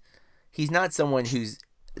not someone whose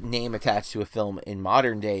name attached to a film in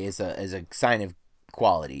modern day is a sign of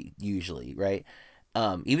quality usually, right?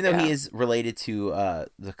 Even though he is related to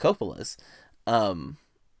the Coppolas,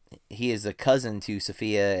 he is a cousin to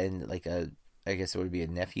Sophia and like I guess it would be a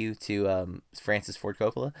nephew to Francis Ford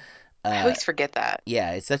Coppola. I always forget that.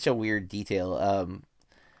 Yeah, it's such a weird detail,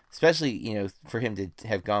 especially for him to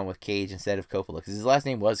have gone with Cage instead of Coppola, because his last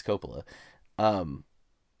name was Coppola.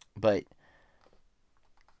 But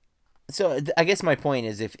so I guess my point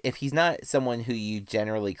is, if he's not someone who you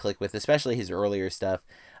generally click with, especially his earlier stuff,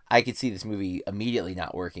 I could see this movie immediately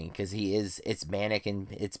not working, because it's manic and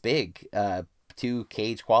it's big, two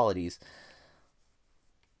Cage qualities.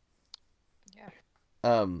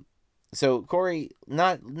 So Corey,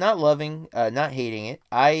 not loving, not hating it.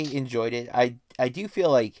 I enjoyed it. I do feel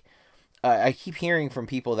like I keep hearing from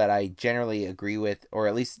people that I generally agree with, or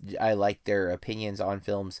at least I like their opinions on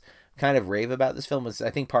films, kind of rave about this film. Is I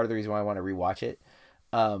think part of the reason why I want to rewatch it.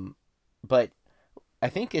 But I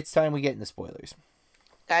think it's time we get into spoilers.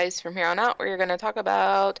 Guys, from here on out, we're going to talk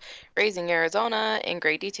about Raising Arizona in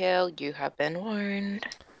great detail. You have been warned.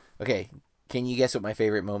 Okay, can you guess what my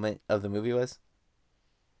favorite moment of the movie was?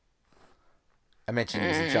 I mentioned it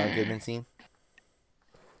was a John Goodman scene.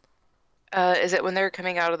 Is it when they're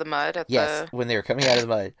coming out of the mud? Yes, when they were coming out of the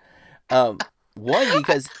mud. One,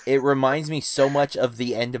 because it reminds me so much of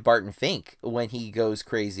the end of Barton Fink when he goes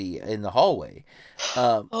crazy in the hallway.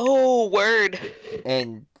 Oh, word.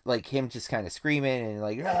 And like him just kind of screaming and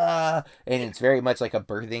like, ah! And it's very much like a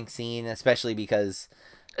birthing scene, especially because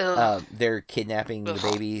they're kidnapping the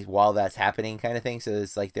baby while that's happening kind of thing. So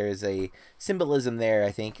it's like there's a symbolism there,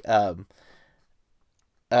 I think.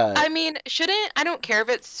 I mean, I don't care if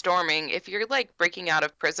it's storming. If you're like breaking out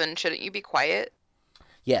of prison, shouldn't you be quiet?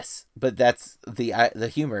 Yes, but that's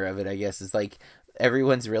the humor of it, I guess, is like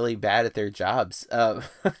everyone's really bad at their jobs.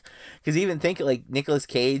 Because even think like Nicolas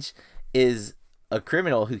Cage is a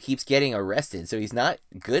criminal who keeps getting arrested, so he's not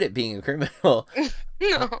good at being a criminal.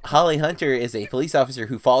 No. Holly Hunter is a police officer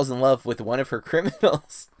who falls in love with one of her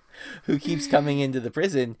criminals who keeps coming into the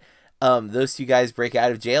prison. those two guys break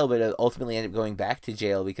out of jail, but ultimately end up going back to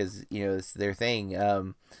jail because, you know, it's their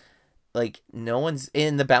thing. Like, no one's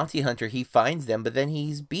in the bounty hunter. He finds them, but then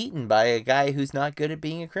he's beaten by a guy who's not good at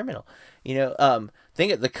being a criminal. You know,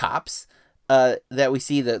 think of the cops that we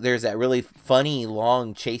see. That there's that really funny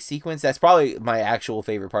long chase sequence. That's probably my actual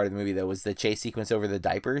favorite part of the movie, though, was the chase sequence over the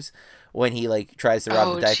diapers when he like tries to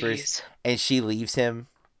rob the diapers, and she leaves him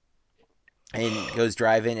and goes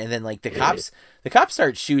driving, and then like the cops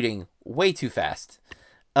start shooting way too fast.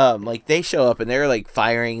 Like they show up and they're like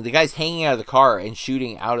firing. The guy's hanging out of the car and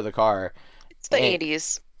shooting out of the car. It's the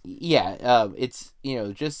 80s. Yeah, it's, you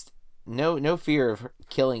know, just no fear of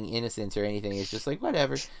killing innocents or anything. It's just like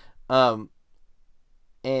whatever. You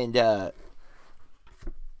know,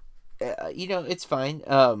 it's fine.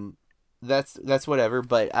 That's whatever.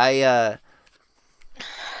 But I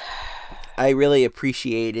really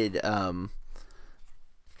appreciated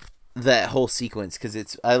that whole sequence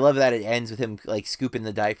because I love that it ends with him like scooping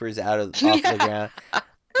the diapers off the ground.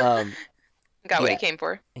 Got what he came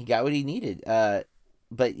for. He got what he needed.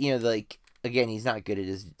 But you know, like again, he's not good at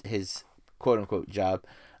his quote unquote job.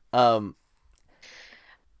 I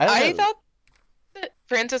thought that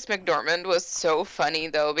Frances McDormand was so funny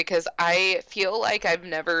though because I feel like I've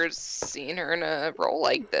never seen her in a role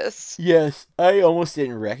like this. Yes, I almost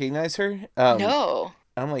didn't recognize her. No.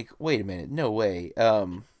 I'm like, wait a minute, no way.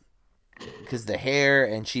 Because the hair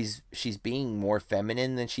and she's being more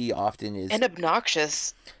feminine than she often is, and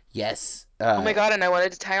obnoxious. Yes. Oh my god! And I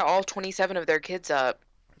wanted to tie all 27 of their kids up.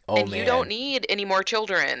 Oh, and man. You don't need any more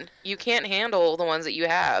children. You can't handle the ones that you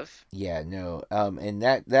have. Yeah, no. And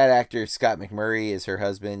that actor Scott McMurray is her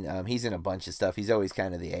husband. He's in a bunch of stuff. He's always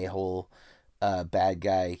kind of the a-hole, bad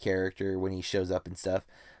guy character when he shows up and stuff.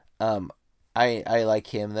 I like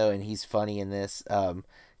him though, and he's funny in this.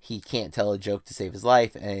 He can't tell a joke to save his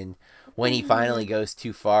life, and when he finally goes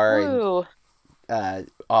too far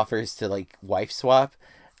and offers to like wife swap,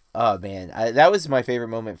 oh man, that was my favorite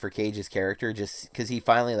moment for Cage's character, just because he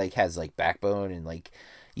finally like has like backbone, and like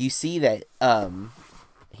you see that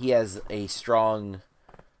he has a strong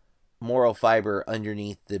moral fiber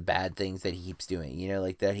underneath the bad things that he keeps doing. You know,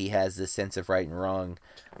 like that he has this sense of right and wrong.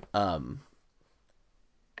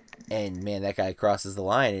 And man, that guy crosses the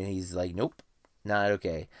line, and he's like, nope, not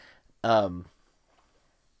okay. How?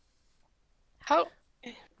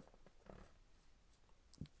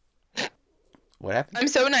 What happened? I'm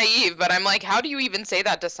so naive, but I'm like, how do you even say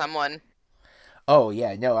that to someone? Oh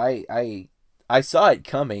yeah, no, I saw it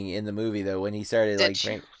coming in the movie though when he started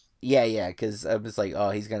yeah, because I was like,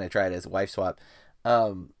 oh, he's gonna try to wife swap.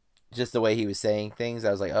 Just the way he was saying things,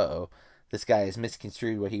 I was like, oh, this guy has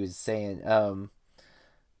misconstrued what he was saying.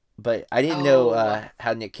 But I didn't know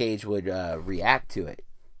how Nick Cage would react to it.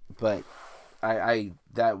 But I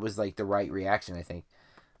that was like the right reaction, I think.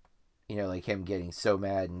 You know, like him getting so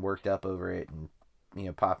mad and worked up over it, and you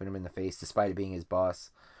know, popping him in the face despite it being his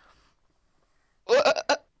boss.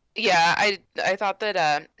 Yeah, I thought that.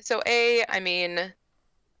 I mean,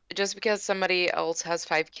 just because somebody else has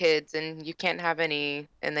 5 kids and you can't have any,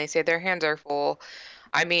 and they say their hands are full,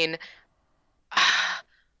 I mean,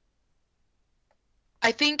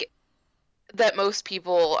 I think that most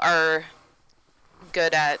people are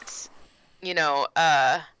good at, you know,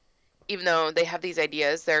 even though they have these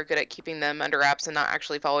ideas, they're good at keeping them under wraps and not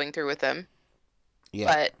actually following through with them. Yeah.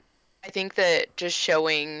 But I think that just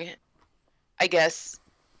showing, I guess,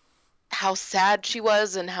 how sad she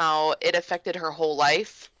was and how it affected her whole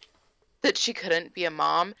life, that she couldn't be a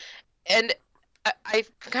mom. And I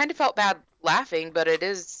kind of felt bad laughing, but it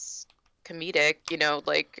is comedic, you know,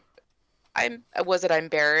 like, I'm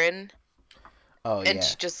barren. Oh, and yeah.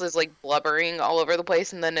 she just was like blubbering all over the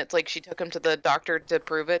place, and then it's like she took him to the doctor to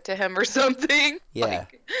prove it to him or something. Yeah.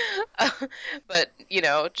 But, you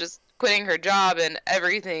know, just quitting her job and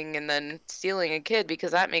everything and then stealing a kid, because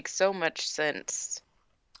that makes so much sense.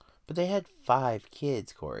 But they had 5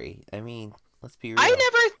 kids, Corey. I mean, let's be real. I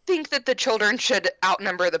never think that the children should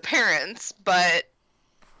outnumber the parents, but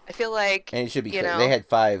I feel like, and it should be you clear, know, they had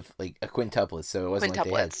 5, like a quintuplets, so it wasn't like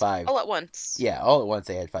they had 5 all at once. Yeah, all at once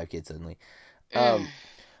they had 5 kids suddenly.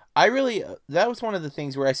 I really, that was one of the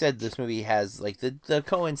things where I said this movie has like the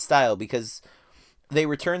Coen style, because they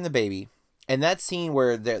return the baby, and that scene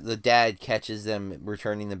where the dad catches them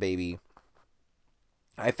returning the baby,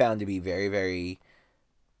 I found to be very, very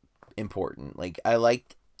important. Like, I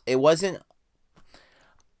liked,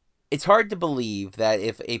 it's hard to believe that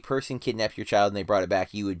if a person kidnapped your child and they brought it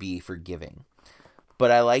back, you would be forgiving.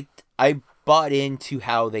 But I bought into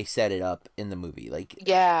how they set it up in the movie. Like,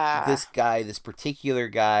 yeah, this particular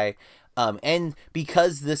guy, and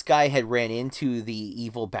because this guy had ran into the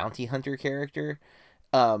evil bounty hunter character,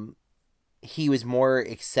 he was more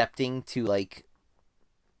accepting to like,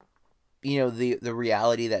 you know, the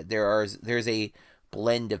reality that there's a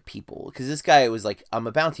blend of people, because this guy was like, I'm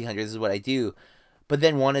a bounty hunter, this is what I do, but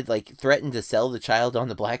then wanted, like, threatened to sell the child on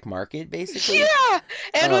the black market, basically. Yeah,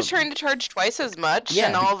 and was trying to charge twice as much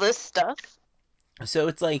and all this stuff. So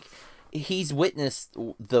it's like he's witnessed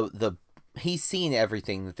he's seen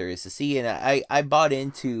everything that there is to see, and I bought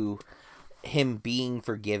into him being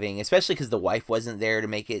forgiving, especially because the wife wasn't there to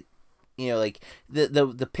make it, you know, like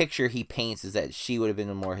the picture he paints is that she would have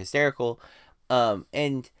been more hysterical,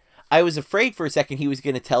 and I was afraid for a second he was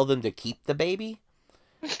going to tell them to keep the baby.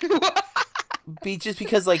 Just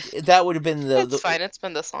because, like, that would have been It's fine, it's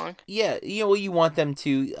been this long. Yeah, you know, you want them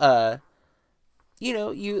to, you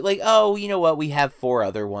know, you like, oh, you know what, we have 4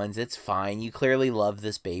 other ones, it's fine, you clearly love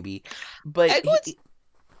this baby. But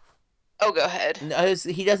oh, go ahead.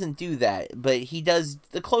 He doesn't do that, but he does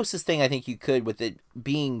the closest thing I think you could with it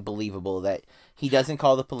being believable, that he doesn't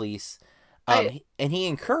call the police, and he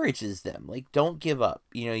encourages them, like, don't give up,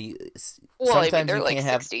 you know. Sometimes, I mean, they're you like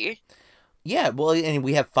can't 60. Yeah, well, and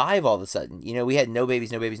we have 5 all of a sudden. You know, we had no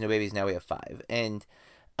babies, now we have 5. And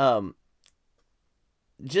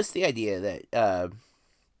just the idea that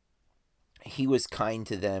he was kind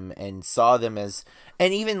to them and saw them as,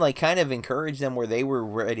 and even, like, kind of encouraged them where they were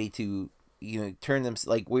ready to, you know, turn them,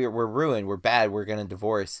 like, we're ruined, we're bad, we're going to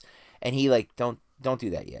divorce. And he, like, don't do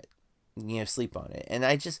that yet. You know, sleep on it. And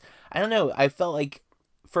I don't know, I felt like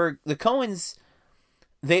for the Coens,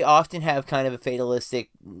 they often have kind of a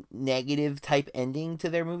fatalistic, negative type ending to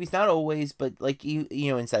their movies. Not always, but like you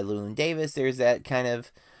know, inside Llewyn Davis, there's that kind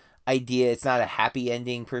of idea. It's not a happy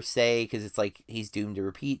ending per se, because it's like he's doomed to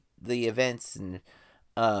repeat the events, and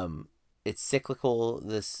it's cyclical,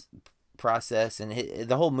 this process, and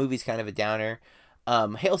the whole movie's kind of a downer.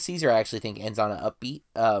 Hail Caesar, I actually think, ends on an upbeat,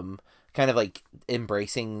 kind of like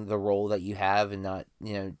embracing the role that you have and not,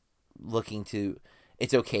 you know, looking to.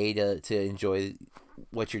 It's okay to enjoy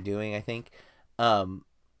what you're doing, I think. But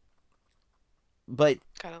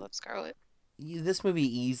Gotta love Scarlett. This movie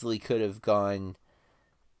easily could have gone,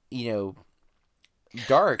 you know,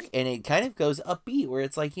 dark, and it kind of goes upbeat, where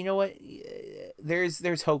it's like, you know what,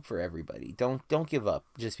 there's hope for everybody. Don't give up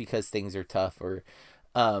just because things are tough, or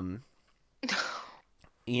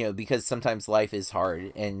you know, because sometimes life is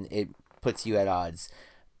hard and it puts you at odds.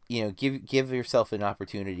 You know, give yourself an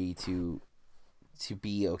opportunity to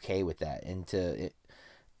be okay with that, and to,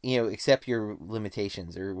 you know, accept your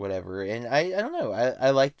limitations or whatever. And I don't know,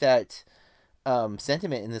 I like that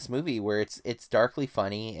sentiment in this movie, where it's darkly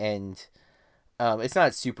funny, and it's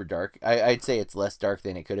not super dark. I'd say it's less dark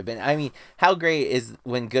than it could have been. I mean, how great is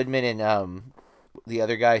when Goodman and the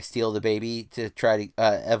other guy steal the baby to try to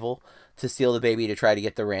Evel to steal the baby to try to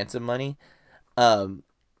get the ransom money,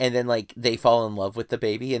 and then, like, they fall in love with the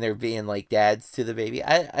baby, and they're being, like, dads to the baby.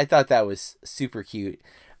 I thought that was super cute.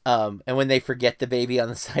 And when they forget the baby on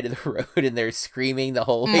the side of the road, and they're screaming the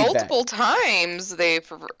whole way multiple back. times they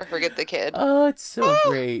forget the kid. Oh, it's so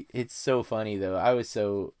great. It's so funny, though. I was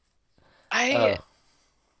so... I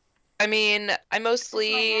mean, I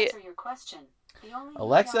mostly... Answer your question. The only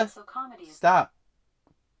Alexa, comedy is stop.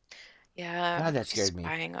 Yeah, God, that scared me.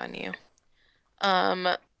 Spying on you.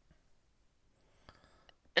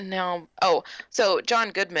 Now, so John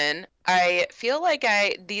Goodman, I feel like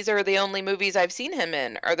these are the only movies I've seen him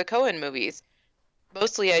in, are the Coen movies.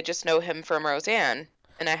 Mostly I just know him from Roseanne,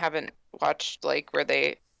 and I haven't watched, like, where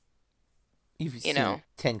they... You've seen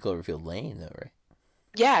 10 Cloverfield Lane, though, right?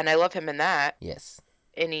 Yeah, and I love him in that. Yes.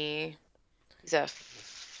 And he's that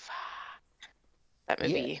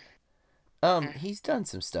movie. Yeah. He's done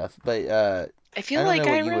some stuff, but I feel like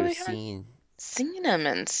I really haven't seen him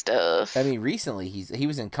and stuff. I mean, recently he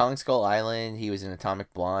was in Kong Skull Island. He was in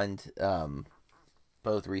Atomic Blonde.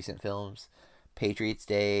 Both recent films. Patriots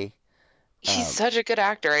Day. He's such a good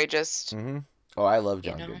actor. I just. Mm-hmm. Oh, I love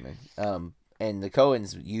John Goodman. And the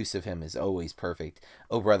Coen's use of him is always perfect.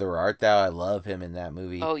 Oh, Brother, Where Art Thou? I love him in that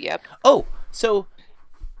movie. Oh, yep. Oh, so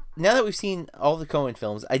now that we've seen all the Coen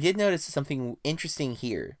films, I did notice something interesting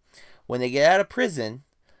here. When they get out of prison,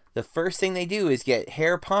 the first thing they do is get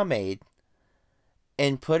hair pomade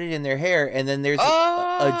and put it in their hair, and then there's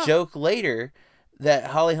a joke later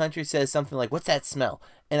that Holly Hunter says something like, "What's that smell?"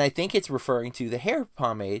 And I think it's referring to the hair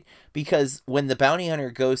pomade, because when the bounty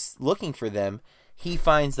hunter goes looking for them, he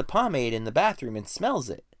finds the pomade in the bathroom and smells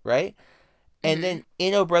it, right? And then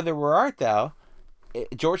in Oh Brother, Where Art Thou,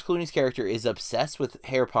 George Clooney's character is obsessed with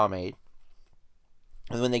hair pomade.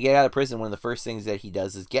 And when they get out of prison, one of the first things that he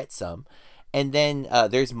does is get some. And then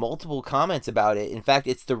there's multiple comments about it. In fact,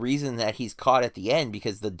 it's the reason that he's caught at the end,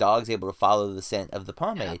 because the dog's able to follow the scent of the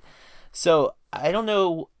pomade. Yeah. So I don't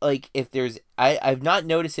know, like, if there's... I've not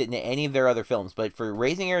noticed it in any of their other films, but for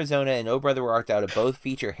Raising Arizona and Oh Brother Where Art Thou to both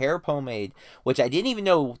feature hair pomade, which I didn't even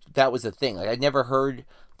know that was a thing. Like, I'd never heard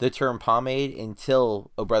the term pomade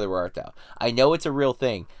until Oh Brother Where Art Thou. I know it's a real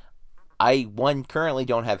thing. I, one, currently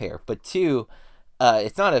don't have hair, but two,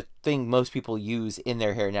 it's not a thing most people use in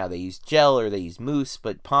their hair now. They use gel or they use mousse,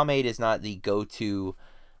 but pomade is not the go-to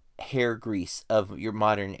hair grease of your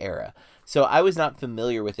modern era. So I was not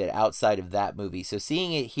familiar with it outside of that movie. So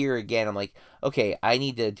seeing it here again, I'm like, okay, I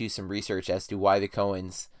need to do some research as to why the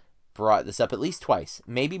Coens brought this up at least twice,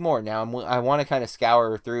 maybe more. Now I want to kind of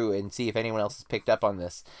scour through and see if anyone else has picked up on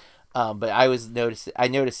this. But I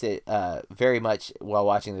noticed it very much while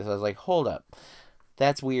watching this. I was like, hold up,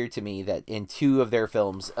 that's weird to me that in two of their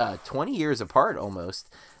films, 20 years apart almost,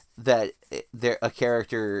 that a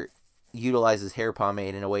character utilizes hair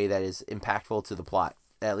pomade in a way that is impactful to the plot,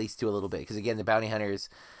 at least to a little bit. Because again, the bounty hunters,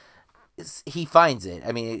 he finds it.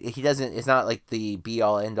 I mean, he doesn't. It's not like the be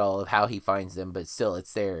all end all of how he finds them, but still,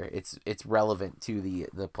 it's there. It's relevant to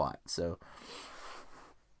the plot. So,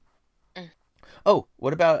 oh,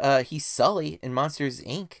 what about he's Sully in Monsters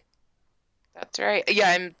Inc. That's right. Yeah,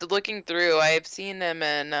 I'm looking through. I've seen him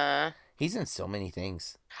in. He's in so many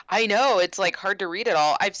things. I know, it's like hard to read it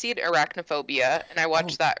all. I've seen Arachnophobia, and I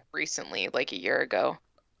watched that recently, like a year ago.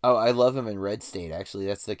 Oh, I love him in Red State, actually.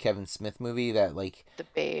 That's the Kevin Smith movie that, like... The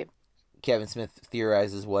Babe. Kevin Smith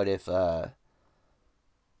theorizes what if, the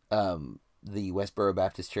Westboro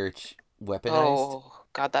Baptist Church weaponized. Oh,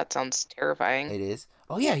 God, that sounds terrifying. It is.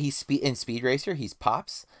 Oh, yeah, he's in Speed Racer. He's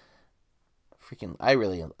Pops. Freaking...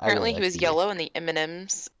 Apparently he was Speed yellow Racer. in the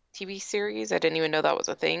M&M's TV series. I didn't even know that was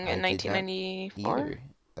a thing in 1994.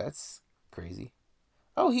 That's crazy.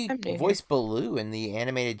 Oh, he voiced Baloo in the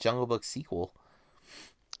animated Jungle Book sequel.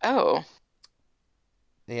 Oh.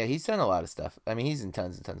 Yeah, he's done a lot of stuff. I mean, he's in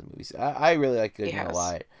tons and tons of movies. I really like Goodman a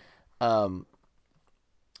lot.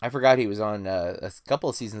 I forgot he was on a couple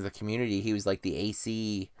of seasons of Community. He was like the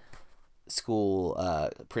AC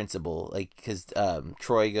school principal, like, because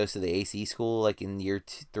Troy goes to the AC school like in year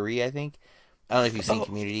 3, I think. I don't know if you've seen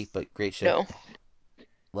Community, but great show. No.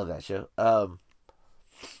 Love that show.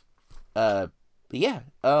 But yeah,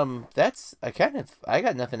 I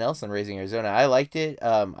got nothing else on Raising Arizona. I liked it.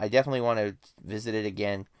 I definitely want to visit it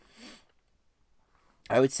again.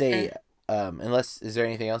 I would say, is there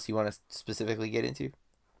anything else you want to specifically get into?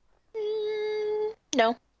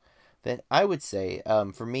 No. Then I would say,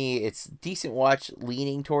 for me, it's decent watch,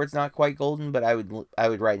 leaning towards not quite golden, but I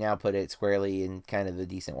would right now put it squarely in kind of the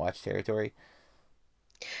decent watch territory.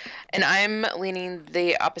 And I'm leaning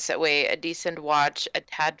the opposite way, a decent watch, a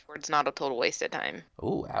tad towards not a total waste of time.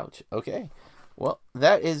 Oh, ouch. Okay. Well,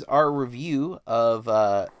 that is our review of,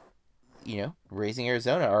 Raising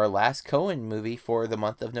Arizona, our last Coen movie for the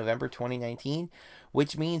month of November 2019,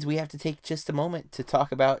 which means we have to take just a moment to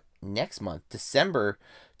talk about next month, December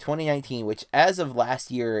 2019, which as of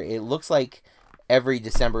last year, it looks like every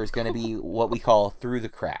December is going to be what we call Through the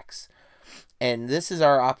Cracks. And this is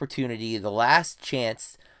our opportunity, the last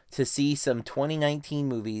chance to see some 2019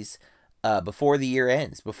 movies before the year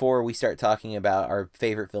ends, before we start talking about our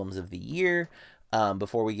favorite films of the year,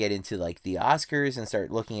 before we get into like the Oscars and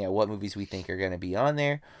start looking at what movies we think are going to be on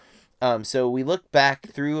there. So we look back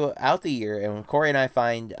throughout the year, and Corey and I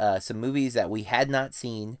find some movies that we had not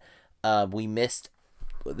seen. We missed.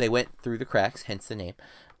 They went through the cracks, hence the name.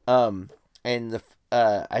 And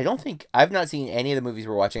I don't think I've not seen any of the movies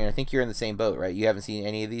we're watching. And I think you're in the same boat, right? You haven't seen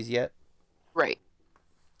any of these yet? Right.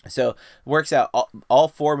 So works out. All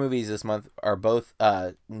 4 movies this month are both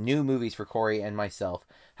new movies for Corey and myself.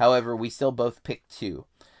 However, we still both picked 2.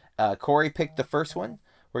 Corey picked the first one.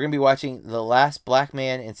 We're going to be watching The Last Black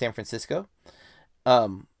Man in San Francisco.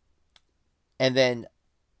 And then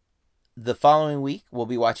the following week, we'll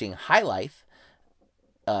be watching High Life.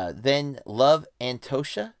 Then Love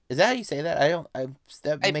Antosha. Is that how you say that? I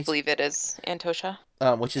believe it is Antosha.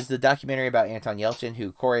 Which is the documentary about Anton Yelchin,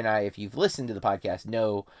 who Corey and I, if you've listened to the podcast,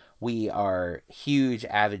 know we are huge,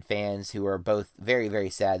 avid fans who are both very, very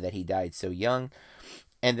sad that he died so young.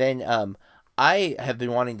 And then I have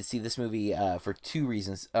been wanting to see this movie for 2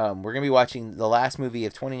 reasons. We're going to be watching the last movie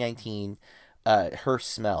of 2019, Her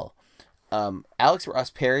Smell. Alex Ross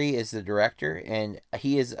Perry is the director, and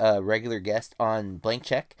he is a regular guest on Blank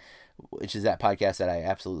Check, which is that podcast that I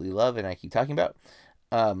absolutely love and I keep talking about.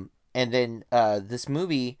 And then this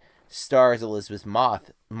movie stars Elizabeth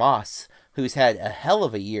Moss, who's had a hell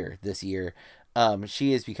of a year this year.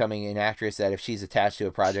 She is becoming an actress that if she's attached to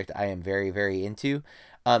a project, I am very, very into.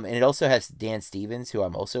 And it also has Dan Stevens, who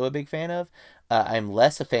I'm also a big fan of. I'm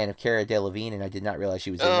less a fan of Cara Delevingne, and I did not realize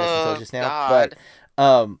she was in this until just now.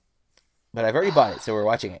 God. But but I've already bought it, so we're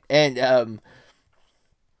watching it. And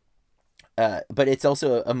but it's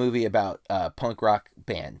also a movie about punk rock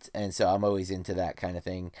bands, and so I'm always into that kind of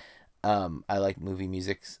thing. I like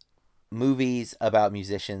movies about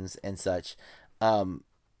musicians and such.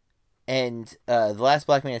 And The Last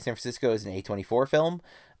Black Man in San Francisco is an A24 film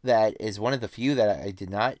that is one of the few that I did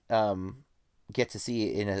not get to see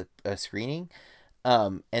in a screening.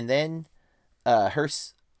 And then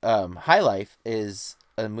High Life is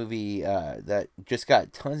a movie that just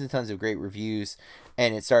got tons and tons of great reviews,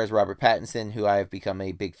 and it stars Robert Pattinson, who I have become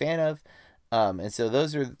a big fan of. And so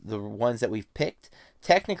those are the ones that we've picked.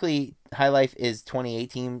 Technically, High Life is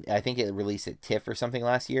 2018. I think it released at TIFF or something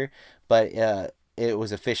last year, but it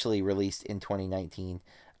was officially released in 2019.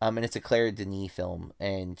 And it's a Claire Denis film,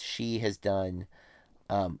 and she has done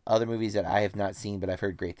other movies that I have not seen, but I've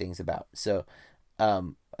heard great things about. So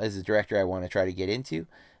as a director, I want to try to get into.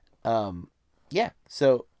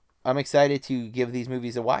 So I'm excited to give these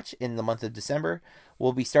movies a watch in the month of December.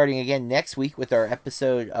 We'll be starting again next week with our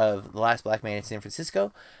episode of The Last Black Man in San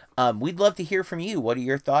Francisco. We'd love to hear from you. What are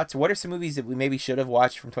your thoughts? What are some movies that we maybe should have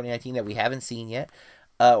watched from 2019 that we haven't seen yet?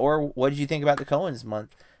 Or what did you think about the Coens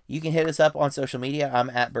month? You can hit us up on social media. I'm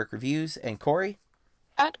at Burke Reviews. And Corey?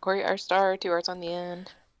 At Corey R. Star, 2 R's on the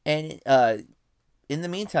end. And in the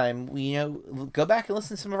meantime, go back and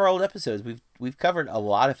listen to some of our old episodes. We've covered a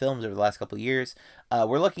lot of films over the last couple of years.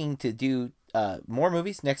 We're looking to do more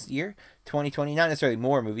movies next year, 2020. Not necessarily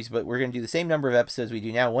more movies, but we're going to do the same number of episodes we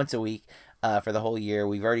do now, once a week, for the whole year.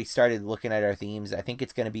 We've already started looking at our themes. I think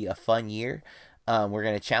it's going to be a fun year. We're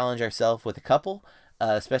going to challenge ourselves with a couple,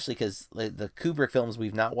 especially because the Kubrick films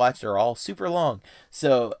we've not watched are all super long.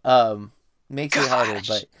 So makes it harder,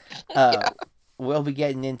 but we'll be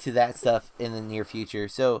getting into that stuff in the near future.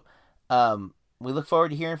 So we look forward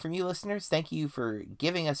to hearing from you, listeners. Thank you for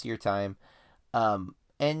giving us your time.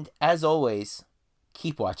 And as always,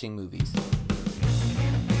 keep watching movies.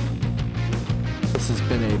 This has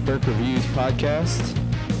been a Burke Reviews podcast.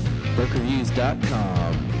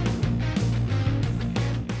 BurkeReviews.com.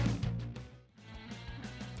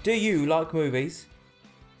 Do you like movies?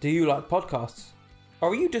 Do you like podcasts? Or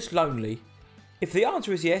are you just lonely? If the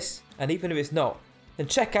answer is yes, and even if it's not, then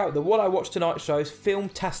check out the What I Watched Tonight show's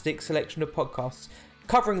film-tastic selection of podcasts.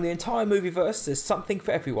 Covering the entire movieverse, there's something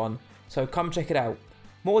for everyone, so come check it out.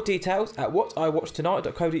 More details at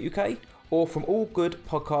whatiwatchtonight.co.uk or from all good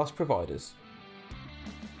podcast providers.